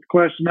asked this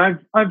question.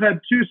 I've had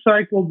 2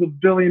 cycles of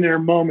billionaire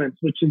moments,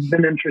 which has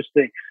been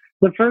interesting.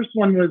 The first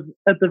one was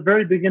at the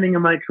very beginning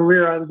of my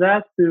career. I was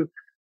asked to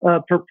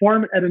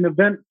perform at an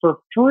event for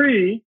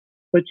free,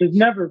 which is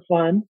never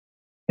fun,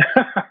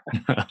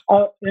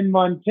 in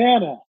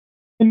Montana.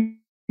 In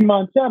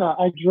Montana,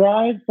 I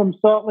drive from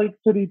Salt Lake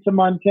City to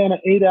Montana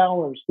 8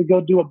 hours to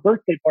go do a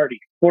birthday party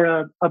for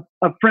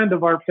a friend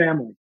of our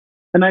family.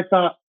 And I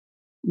thought,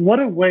 what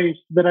a waste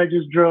that I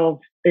just drove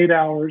 8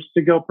 hours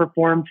to go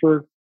perform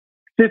for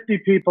 50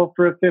 people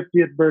for a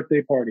 50th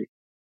birthday party.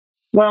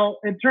 Well,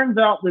 it turns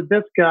out that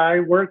this guy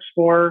works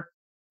for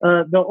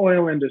the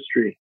oil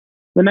industry.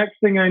 The next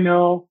thing I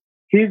know,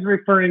 he's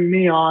referring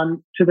me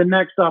on to the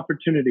next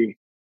opportunity.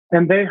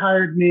 And they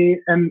hired me,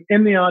 and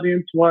in the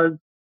audience was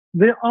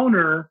the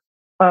owner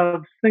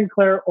of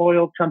Sinclair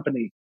Oil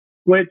Company,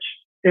 which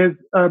is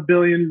a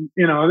billion,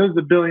 this is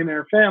a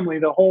billionaire family.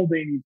 The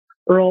Holding,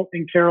 Earl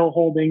and Carol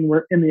Holding,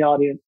 were in the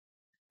audience.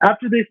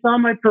 After they saw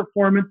my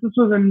performance, this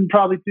was in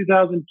probably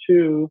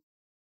 2002,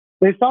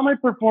 they saw my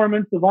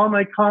performance of all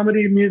my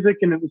comedy music,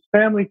 and it was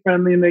family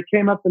friendly. And they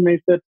came up and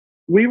they said,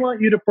 "We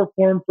want you to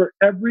perform for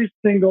every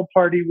single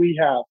party we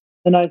have."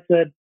 And I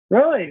said,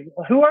 "Really?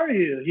 Who are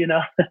you?"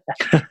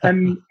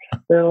 And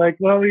they're like,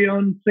 "Well, we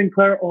own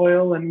Sinclair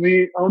Oil, and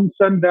we own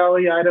Sun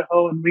Valley,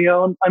 Idaho, and we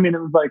own," it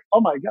was like,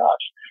 oh my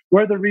gosh,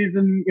 we're the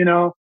reason,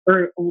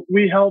 or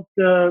we helped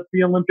the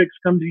Olympics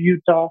come to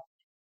Utah.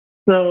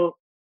 So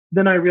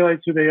then I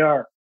realized who they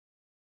are.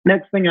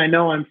 Next thing I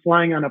know, I'm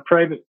flying on a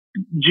private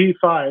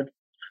G5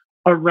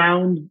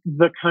 around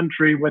the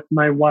country with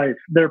my wife.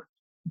 They're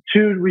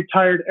two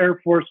retired Air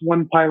Force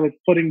One pilots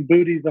putting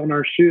booties on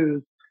our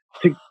shoes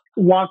to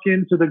walk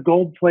into the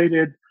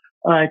gold-plated,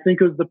 I think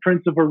it was the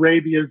Prince of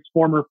Arabia's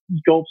former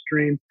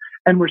Gulfstream.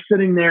 And we're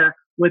sitting there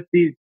with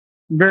these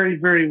very,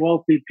 very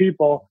wealthy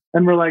people.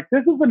 And we're like,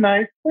 this is a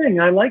nice thing.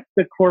 I like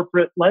the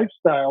corporate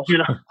lifestyle,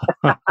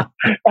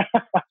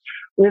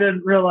 We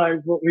didn't realize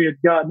what we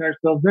had gotten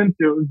ourselves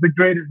into. It was the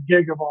greatest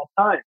gig of all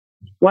time.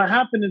 What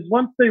happened is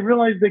once they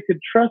realized they could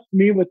trust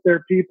me with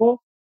their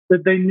people,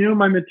 that they knew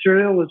my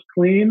material was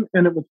clean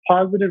and it was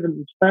positive and it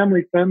was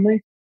family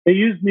friendly, they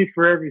used me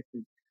for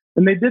everything.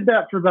 And they did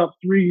that for about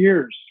 3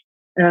 years.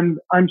 And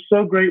I'm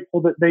so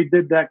grateful that they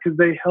did that because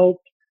they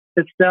helped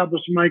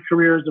establish my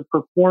career as a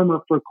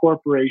performer for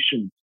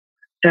corporations.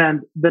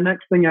 And the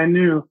next thing I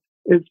knew,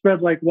 it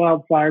spread like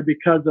wildfire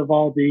because of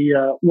all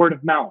the word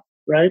of mouth,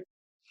 right?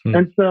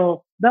 And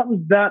so that was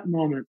that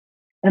moment.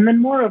 And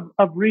then more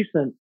of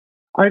recent,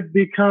 I've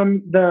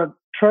become the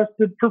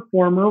trusted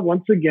performer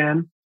once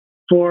again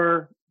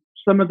for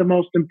some of the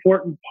most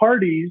important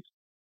parties,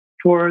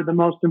 for the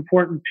most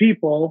important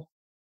people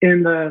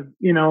in the,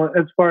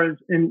 as far as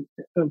in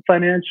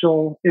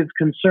financial is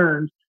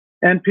concerned,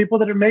 and people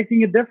that are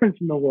making a difference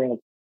in the world.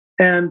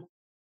 And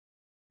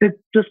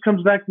it just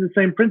comes back to the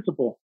same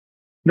principle.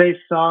 They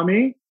saw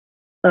me,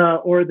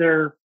 or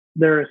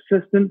their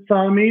assistant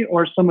saw me,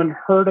 or someone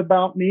heard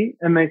about me,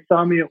 and they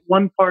saw me at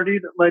one party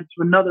that led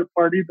to another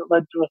party that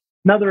led to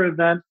another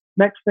event.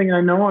 Next thing I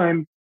know,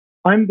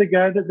 I'm the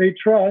guy that they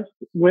trust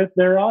with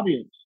their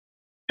audience.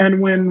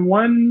 And when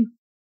one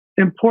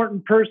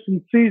important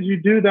person sees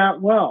you do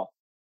that well,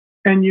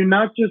 and you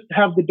not just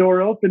have the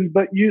door open,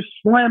 but you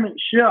slam it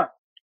shut,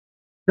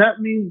 that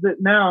means that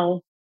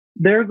now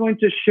they're going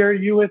to share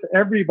you with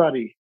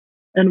everybody.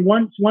 And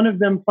once one of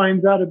them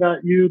finds out about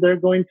you, they're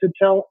going to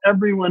tell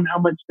everyone how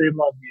much they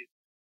love you.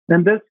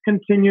 And this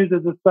continues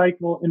as a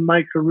cycle in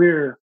my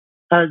career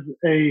as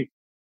a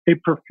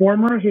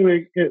performer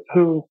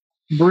who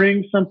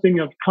brings something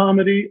of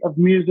comedy, of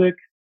music,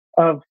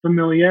 of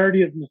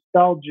familiarity, of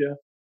nostalgia,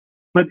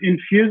 but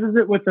infuses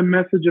it with a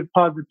message of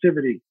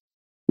positivity.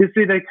 You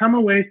see, they come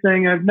away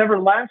saying, "I've never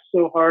laughed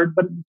so hard,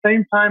 but at the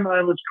same time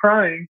I was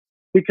crying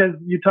because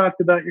you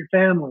talked about your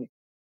family."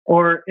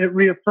 Or it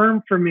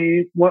reaffirmed for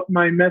me what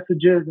my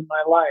message is in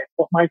my life,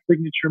 what my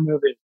signature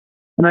move is.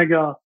 And I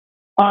go,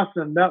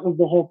 awesome, that was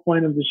the whole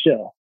point of the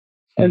show.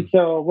 And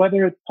so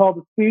whether it's called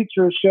a speech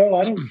or a show,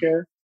 I don't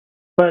care.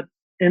 But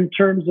in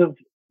terms of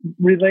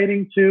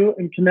relating to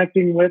and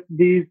connecting with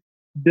these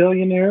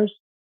billionaires,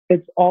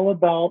 it's all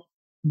about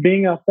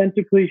being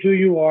authentically who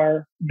you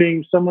are,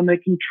 being someone they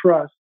can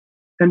trust,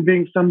 and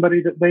being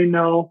somebody that they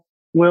know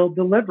will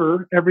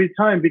deliver every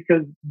time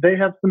because they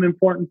have some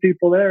important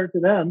people there to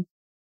them.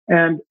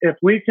 And if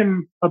we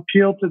can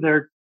appeal to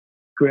their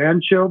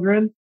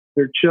grandchildren,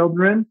 their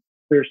children,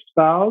 their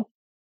spouse,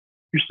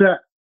 you're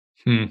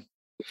set.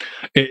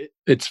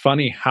 It's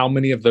funny how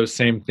many of those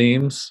same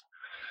themes,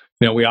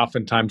 we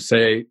oftentimes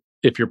say,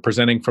 if you're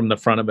presenting from the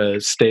front of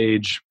a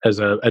stage as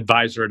an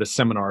advisor at a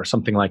seminar or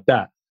something like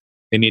that,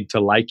 they need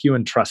to like you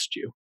and trust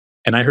you.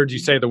 And I heard you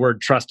say the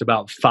word trust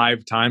about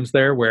 5 times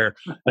there, where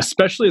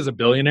especially as a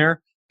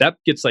billionaire, that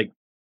gets like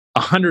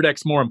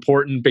 100x more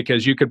important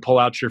because you could pull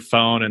out your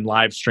phone and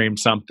live stream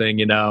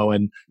something,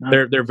 and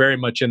they're very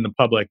much in the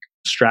public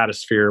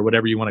stratosphere,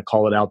 whatever you want to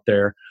call it out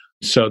there.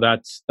 So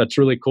that's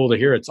really cool to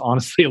hear. It's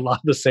honestly a lot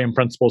of the same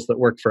principles that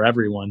work for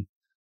everyone.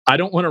 I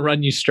don't want to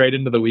run you straight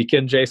into the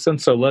weekend, Jason.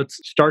 So let's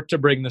start to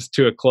bring this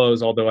to a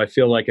close, although I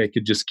feel like I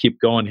could just keep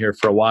going here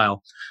for a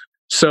while.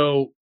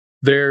 So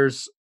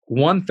there's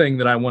one thing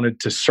that I wanted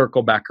to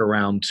circle back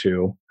around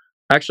to.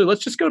 Actually,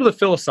 let's just go to the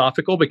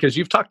philosophical, because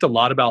you've talked a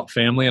lot about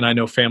family, and I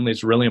know family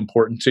is really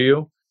important to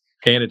you,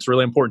 and it's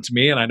really important to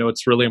me, and I know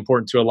it's really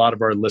important to a lot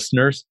of our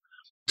listeners.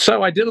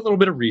 So I did a little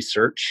bit of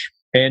research,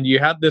 and you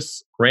had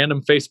this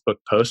random Facebook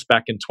post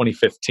back in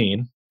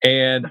 2015,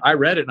 and I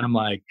read it, and I'm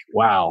like,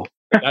 wow,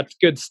 that's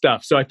good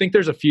stuff. So I think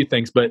there's a few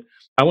things, but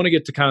I want to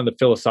get to kind of the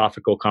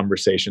philosophical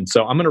conversation.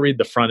 So I'm going to read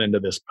the front end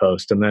of this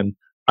post, and then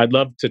I'd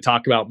love to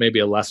talk about maybe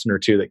a lesson or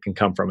two that can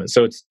come from it.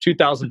 So it's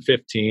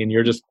 2015.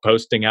 You're just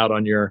posting out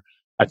on your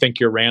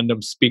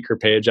random speaker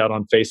page out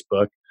on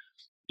Facebook.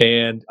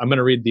 And I'm going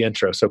to read the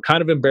intro. So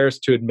kind of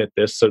embarrassed to admit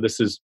this. So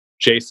this is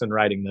Jason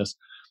writing this.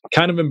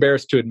 Kind of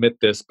embarrassed to admit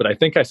this, but I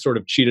think I sort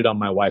of cheated on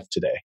my wife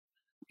today.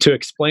 To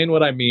explain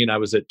what I mean, I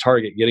was at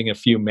Target getting a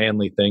few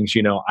manly things,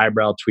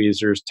 eyebrow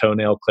tweezers,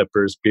 toenail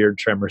clippers, beard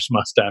trimmers,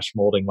 mustache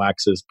molding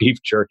waxes, beef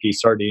jerky,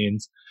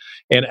 sardines.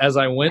 And as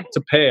I went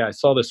to pay, I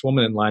saw this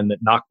woman in line that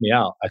knocked me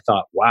out. I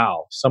thought,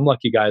 wow, some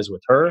lucky guys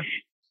with her.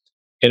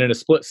 And in a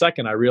split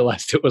second, I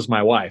realized it was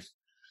my wife.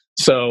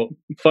 So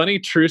funny,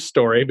 true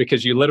story,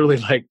 because you literally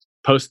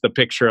post the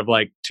picture of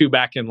two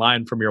back in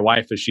line from your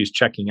wife as she's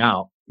checking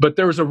out. But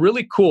there was a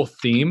really cool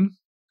theme.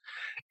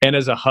 And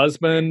as a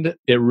husband,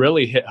 it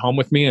really hit home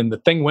with me, and the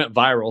thing went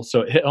viral. So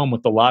it hit home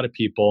with a lot of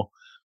people.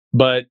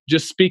 But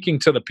just speaking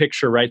to the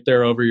picture right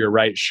there over your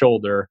right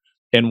shoulder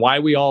and why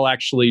we all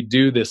actually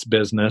do this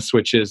business,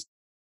 which is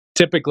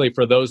typically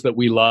for those that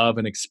we love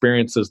and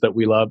experiences that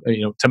we love,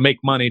 to make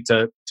money,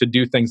 to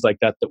do things like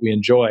that we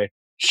enjoy.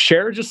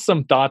 Share just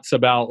some thoughts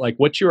about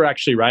what you were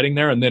actually writing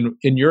there. And then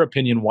in your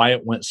opinion, why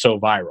it went so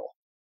viral.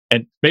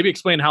 And maybe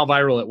explain how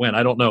viral it went.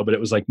 I don't know, but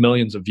it was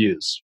millions of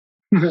views.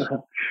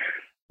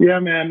 Yeah,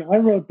 man. I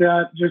wrote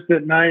that just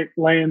at night,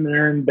 laying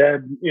there in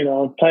bed,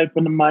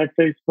 typing in my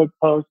Facebook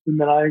post, and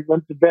then I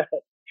went to bed.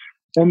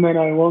 And then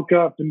I woke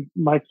up and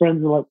my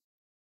friends were like,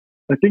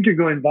 I think you're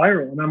going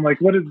viral. And I'm like,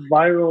 what does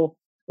viral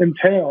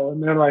entail?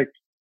 And they're like,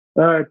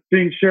 it's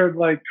being shared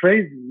like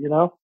crazy,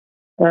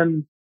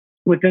 And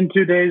within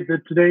 2 days, the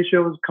Today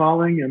Show was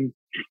calling,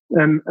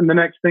 and the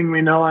next thing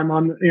we know, I'm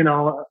on,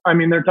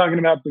 they're talking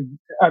about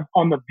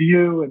on The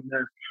View, and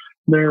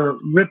they're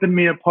ripping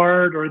me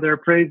apart or they're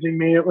praising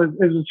me. It was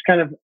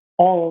kind of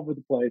all over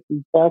the place.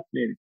 It was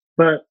fascinating.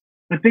 But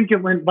I think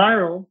it went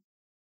viral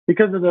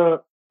because of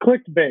the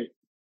clickbait,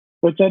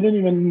 which I didn't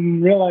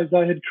even realize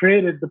I had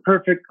created the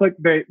perfect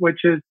clickbait, which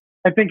is,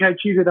 I think I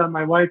cheated on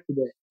my wife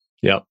today.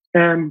 Yep.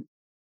 And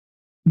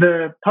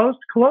the post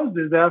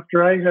closes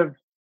after I have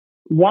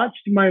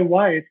watched my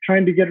wife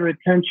trying to get her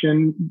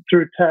attention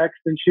through text,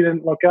 and she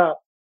didn't look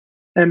up.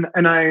 And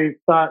I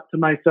thought to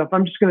myself,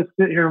 I'm just going to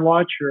sit here and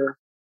watch her.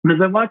 And as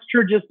I watched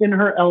her just in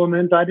her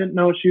element, I didn't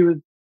know she was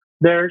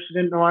there. She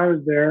didn't know I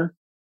was there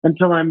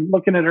until I'm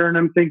looking at her and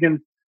I'm thinking,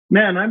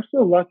 man, I'm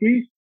so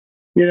lucky,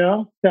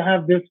 to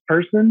have this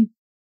person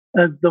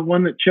as the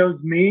one that chose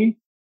me.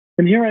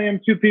 And here I am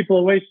 2 people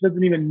away. She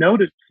doesn't even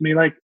notice me.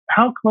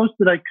 How close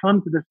did I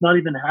come to this not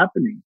even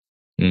happening?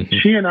 Mm-hmm.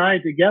 She and I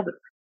together.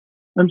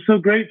 I'm so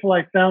grateful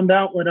I found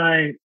out what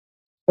I'm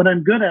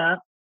good at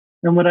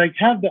and what I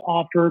have to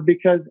offer,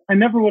 because I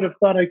never would have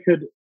thought I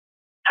could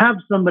have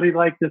somebody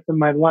like this in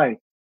my life,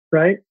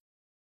 right?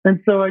 And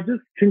so I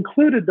just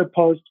concluded the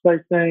post by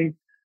saying,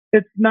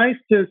 it's nice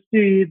to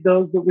see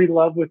those that we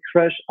love with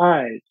fresh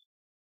eyes,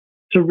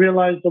 to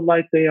realize the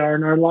light they are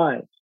in our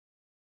lives.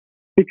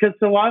 Because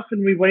so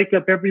often we wake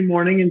up every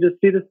morning and just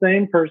see the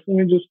same person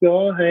and just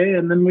go, oh, hey,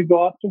 and then we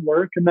go off to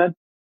work, and that's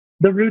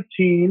the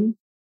routine.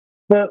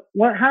 But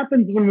what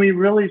happens when we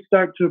really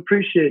start to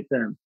appreciate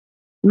them?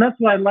 And that's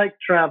why I like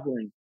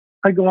traveling.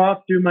 I go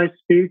off, do my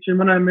speech, and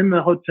when I'm in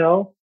the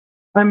hotel,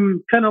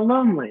 I'm kind of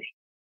lonely.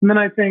 And then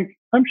I think,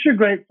 I'm sure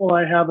grateful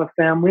I have a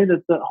family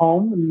that's at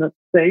home and that's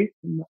safe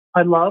and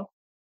I love.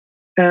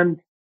 And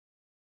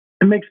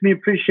it makes me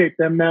appreciate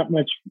them that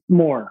much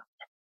more,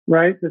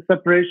 right? The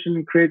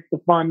separation creates the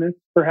fondness,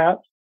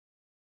 perhaps.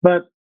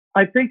 But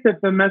I think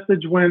that the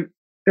message went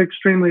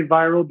extremely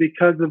viral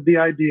because of the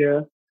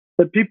idea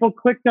that people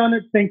clicked on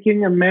it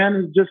thinking a man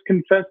has just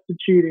confessed to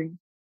cheating.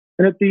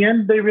 And at the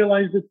end, they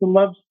realized it's a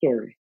love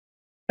story.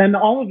 And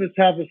all of us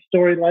have a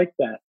story like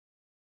that.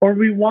 Or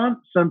we want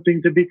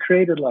something to be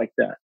created like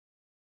that.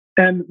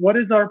 And what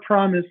is our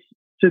promise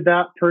to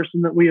that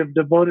person that we have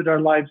devoted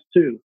our lives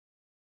to?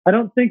 I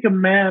don't think a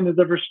man has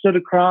ever stood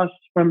across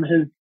from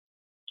his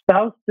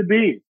spouse to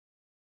be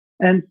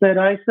and said,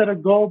 I set a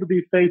goal to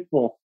be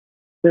faithful.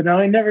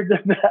 I never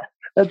did that.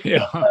 That's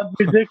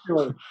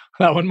ridiculous.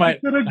 That one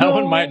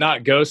might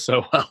not go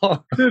so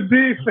well. To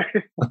be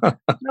faithful.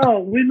 No,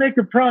 we make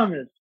a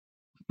promise.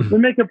 We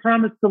make a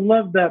promise to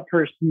love that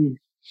person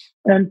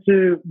and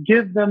to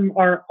give them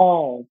our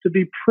all, to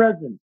be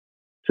present,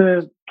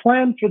 to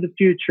plan for the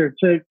future,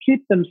 to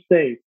keep them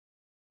safe.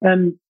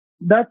 And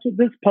that's what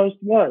this post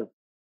was.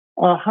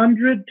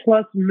 100+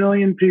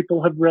 million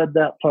people have read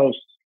that post.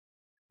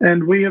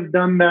 And we have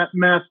done that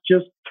math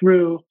just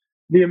through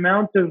the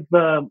amount of,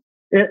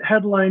 it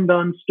headlined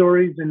on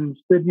stories in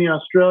Sydney,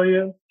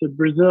 Australia, to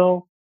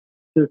Brazil,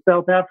 to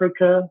South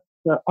Africa,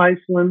 to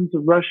Iceland, to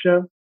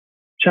Russia,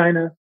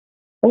 China,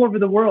 all over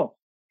the world.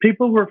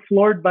 People were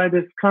floored by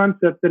this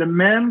concept that a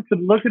man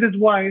could look at his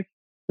wife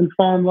and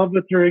fall in love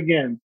with her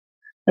again.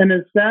 And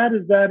as sad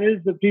as that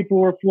is that people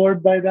were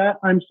floored by that,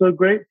 I'm so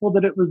grateful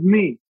that it was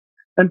me.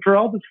 And for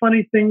all the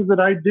funny things that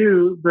I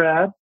do,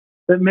 Brad,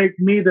 that make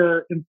me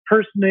the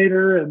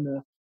impersonator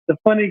and the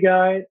funny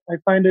guy, I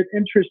find it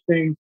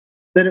interesting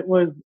that it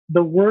was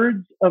the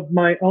words of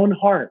my own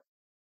heart,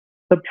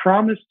 the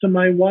promise to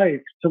my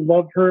wife to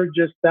love her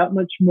just that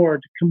much more,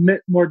 to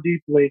commit more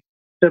deeply,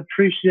 to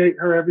appreciate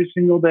her every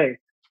single day.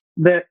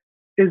 That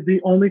is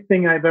the only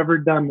thing I've ever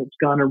done that's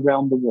gone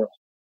around the world.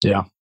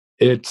 Yeah.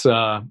 It's,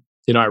 I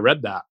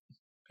read that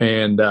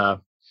And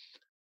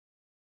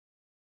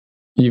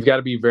you've got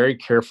to be very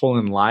careful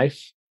in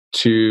life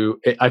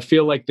I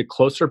feel like the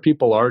closer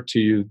people are to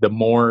you,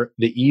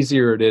 the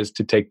easier it is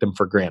to take them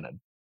for granted.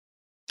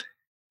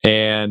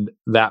 And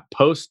that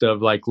post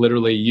of like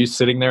literally you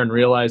sitting there and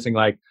realizing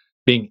like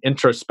being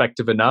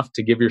introspective enough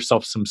to give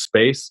yourself some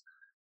space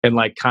and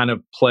like kind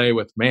of play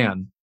with,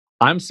 man,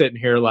 I'm sitting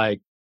here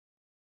like,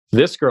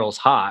 this girl's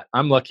hot.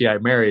 I'm lucky I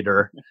married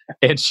her.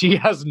 And she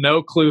has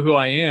no clue who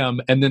I am.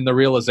 And then the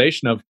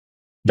realization of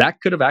that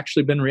could have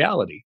actually been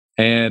reality.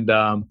 And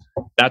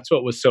that's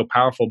what was so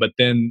powerful. But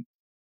then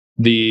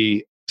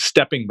the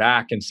stepping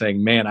back and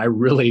saying, man, I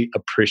really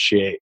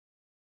appreciate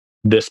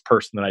this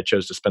person that I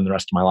chose to spend the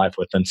rest of my life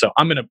with. And so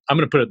I'm gonna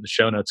put it in the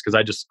show notes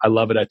because I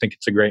love it. I think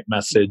it's a great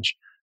message.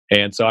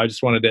 And so I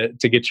just wanted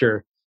to get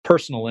your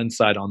personal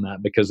insight on that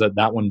because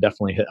that one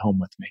definitely hit home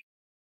with me.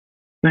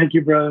 Thank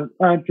you, brother.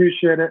 I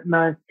appreciate it. And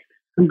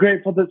I'm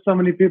grateful that so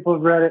many people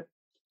have read it.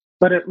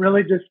 But it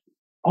really just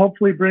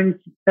hopefully brings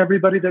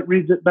everybody that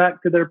reads it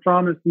back to their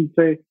promise and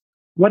say,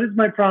 what is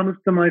my promise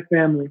to my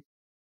family?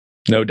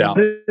 No doubt.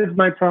 This is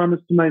my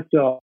promise to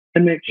myself,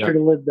 and make sure to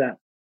live that.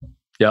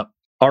 Yep.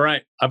 All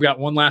right. I've got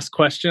one last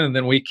question and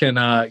then we can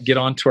get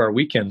on to our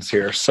weekends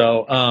here.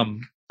 So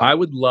I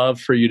would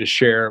love for you to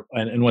share.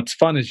 And what's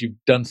fun is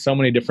you've done so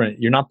many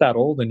you're not that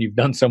old and you've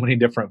done so many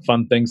different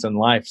fun things in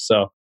life.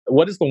 So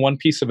what is the one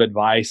piece of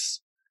advice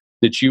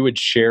that you would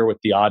share with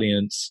the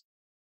audience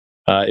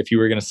if you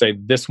were going to say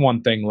this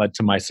one thing led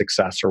to my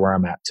success or where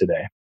I'm at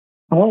today?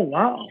 Oh,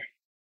 wow.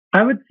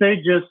 I would say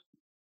just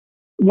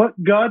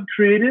what God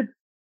created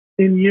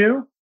in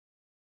you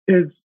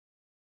is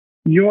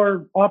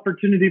your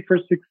opportunity for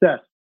success.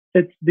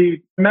 It's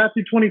the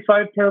Matthew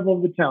 25 parable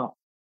of the talent.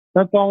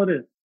 That's all it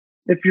is.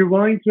 If you're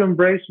willing to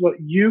embrace what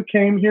you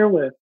came here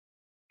with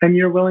and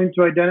you're willing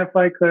to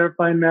identify,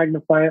 clarify, and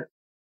magnify it,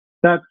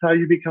 that's how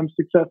you become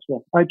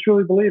successful. I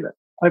truly believe it.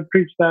 I've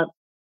preached that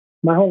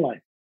my whole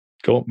life.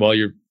 Cool. Well,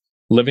 you're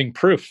living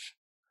proof.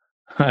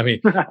 I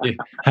mean,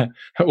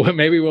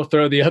 maybe we'll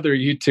throw the other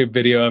YouTube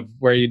video of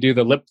where you do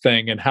the lip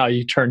thing and how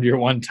you turned your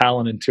one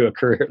talent into a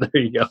career.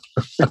 There you go.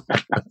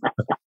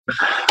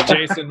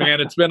 Jason,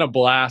 man, it's been a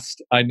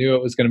blast. I knew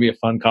it was going to be a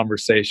fun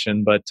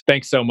conversation, but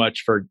thanks so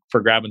much for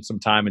grabbing some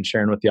time and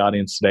sharing with the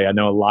audience today. I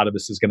know a lot of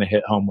this is going to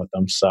hit home with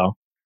them. So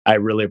I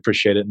really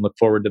appreciate it and look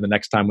forward to the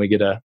next time we get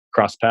to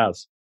cross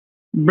paths.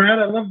 Brad,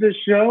 I love this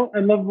show. I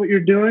love what you're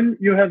doing.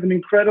 You have an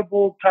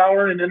incredible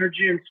power and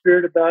energy and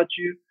spirit about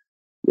you.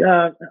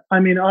 I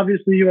mean,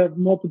 obviously you have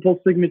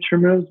multiple signature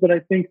moves, but I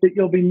think that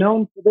you'll be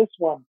known for this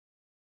one,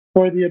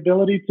 for the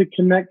ability to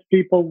connect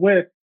people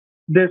with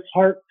this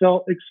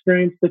heartfelt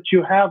experience that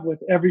you have with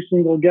every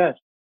single guest.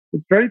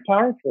 It's very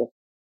powerful,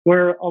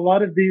 where a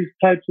lot of these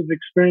types of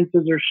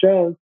experiences or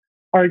shows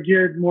are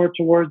geared more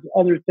towards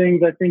other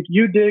things. I think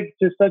you dig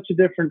to such a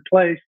different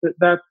place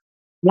that's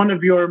one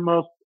of your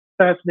most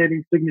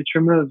fascinating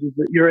signature moves, is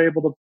that you're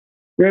able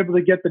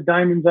to get the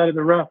diamonds out of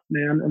the rough,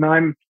 man. And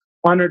I'm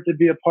honored to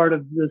be a part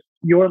of this,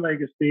 your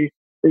legacy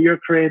that you're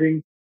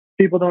creating.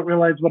 People don't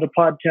realize what a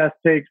podcast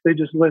takes. They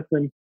just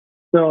listen.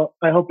 So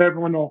I hope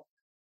everyone will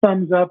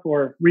thumbs up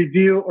or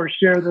review or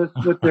share this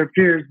with their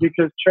peers,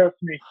 because trust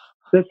me,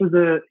 this is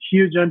a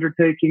huge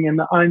undertaking and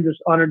I'm just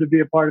honored to be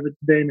a part of it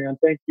today, man.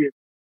 Thank you.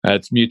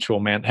 It's mutual,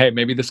 man. Hey,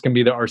 maybe this can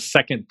be our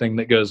second thing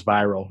that goes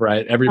viral,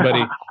 right?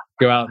 Everybody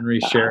go out and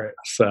reshare it.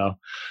 So,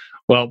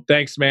 well,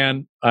 thanks,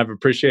 man. I've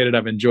appreciated it.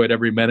 I've enjoyed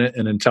every minute.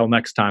 And until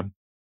next time,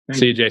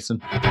 see you,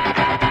 Jason.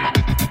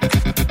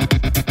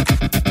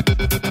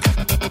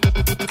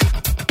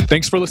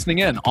 Thanks for listening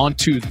in. On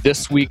to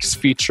this week's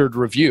featured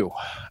review.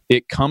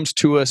 It comes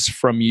to us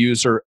from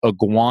user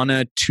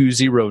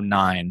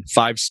Iguana209,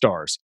 5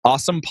 stars.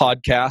 Awesome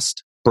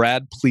podcast.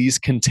 Brad, please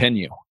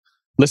continue.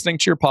 Listening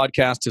to your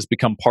podcast has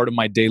become part of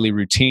my daily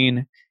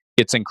routine.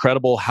 It's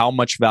incredible how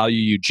much value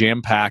you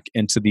jam-pack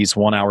into these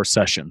 1-hour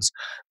sessions.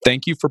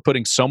 Thank you for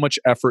putting so much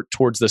effort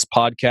towards this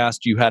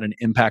podcast. You had an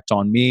impact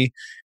on me,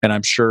 and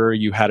I'm sure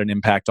you had an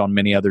impact on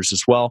many others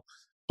as well.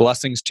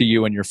 Blessings to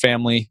you and your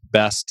family.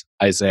 Best,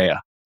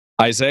 Isaiah.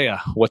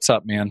 Isaiah, what's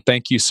up, man?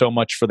 Thank you so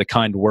much for the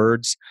kind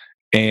words.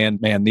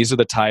 And man, these are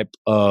the type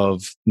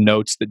of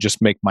notes that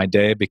just make my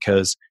day,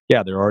 because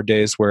yeah, there are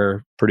days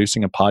where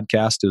producing a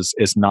podcast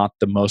is not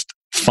the most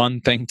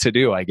fun thing to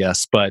do, I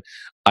guess, but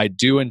I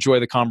do enjoy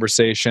the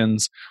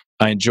conversations.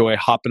 I enjoy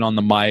hopping on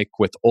the mic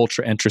with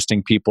ultra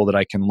interesting people that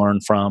I can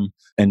learn from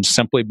and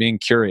simply being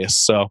curious.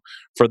 So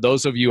for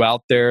those of you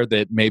out there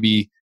that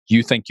maybe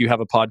you think you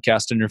have a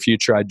podcast in your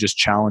future, I just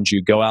challenge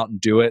you, go out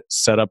and do it.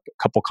 Set up a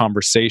couple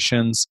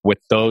conversations with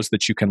those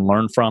that you can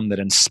learn from, that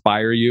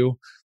inspire you,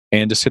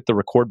 and just hit the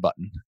record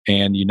button.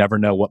 And you never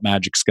know what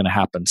magic's going to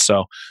happen.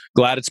 So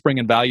glad it's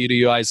bringing value to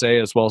you,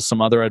 Isaiah, as well as some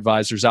other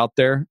advisors out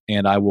there.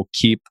 And I will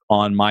keep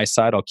on my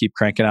side, I'll keep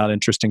cranking out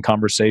interesting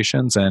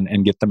conversations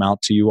and get them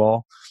out to you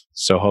all.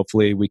 So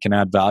hopefully we can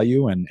add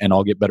value and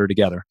all get better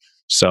together.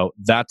 So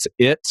that's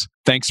it.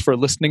 Thanks for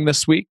listening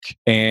this week,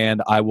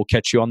 and I will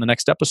catch you on the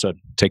next episode.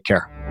 Take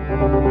care.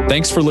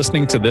 Thanks for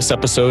listening to this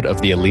episode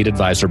of the Elite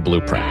Advisor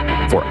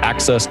Blueprint. For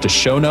access to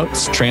show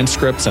notes,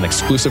 transcripts, and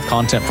exclusive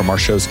content from our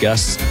show's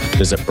guests,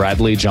 visit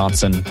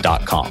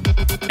bradleyjohnson.com.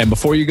 And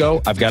before you go,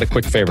 I've got a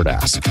quick favor to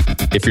ask.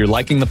 If you're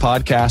liking the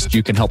podcast,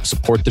 you can help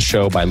support the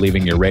show by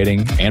leaving your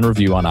rating and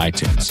review on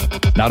iTunes.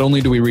 Not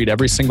only do we read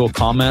every single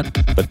comment,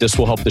 but this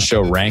will help the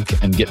show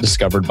rank and get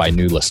discovered by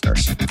new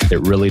listeners.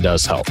 It really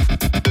does help.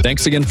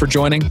 Thanks again for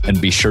joining,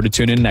 and be sure to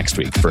tune in next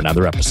week for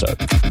another episode.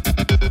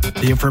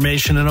 The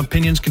information and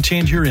opinions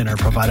contained herein are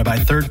provided by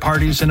third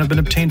parties and have been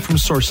obtained from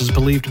sources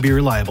believed to be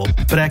reliable,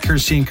 but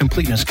accuracy and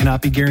completeness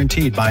cannot be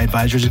guaranteed by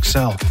Advisors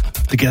Excel.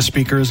 The guest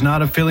speaker is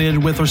not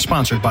affiliated with or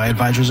sponsored by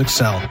Advisors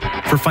Excel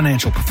for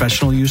financial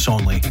professional use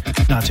only,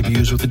 not to be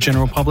used with the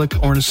general public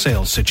or in a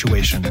sales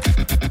situation.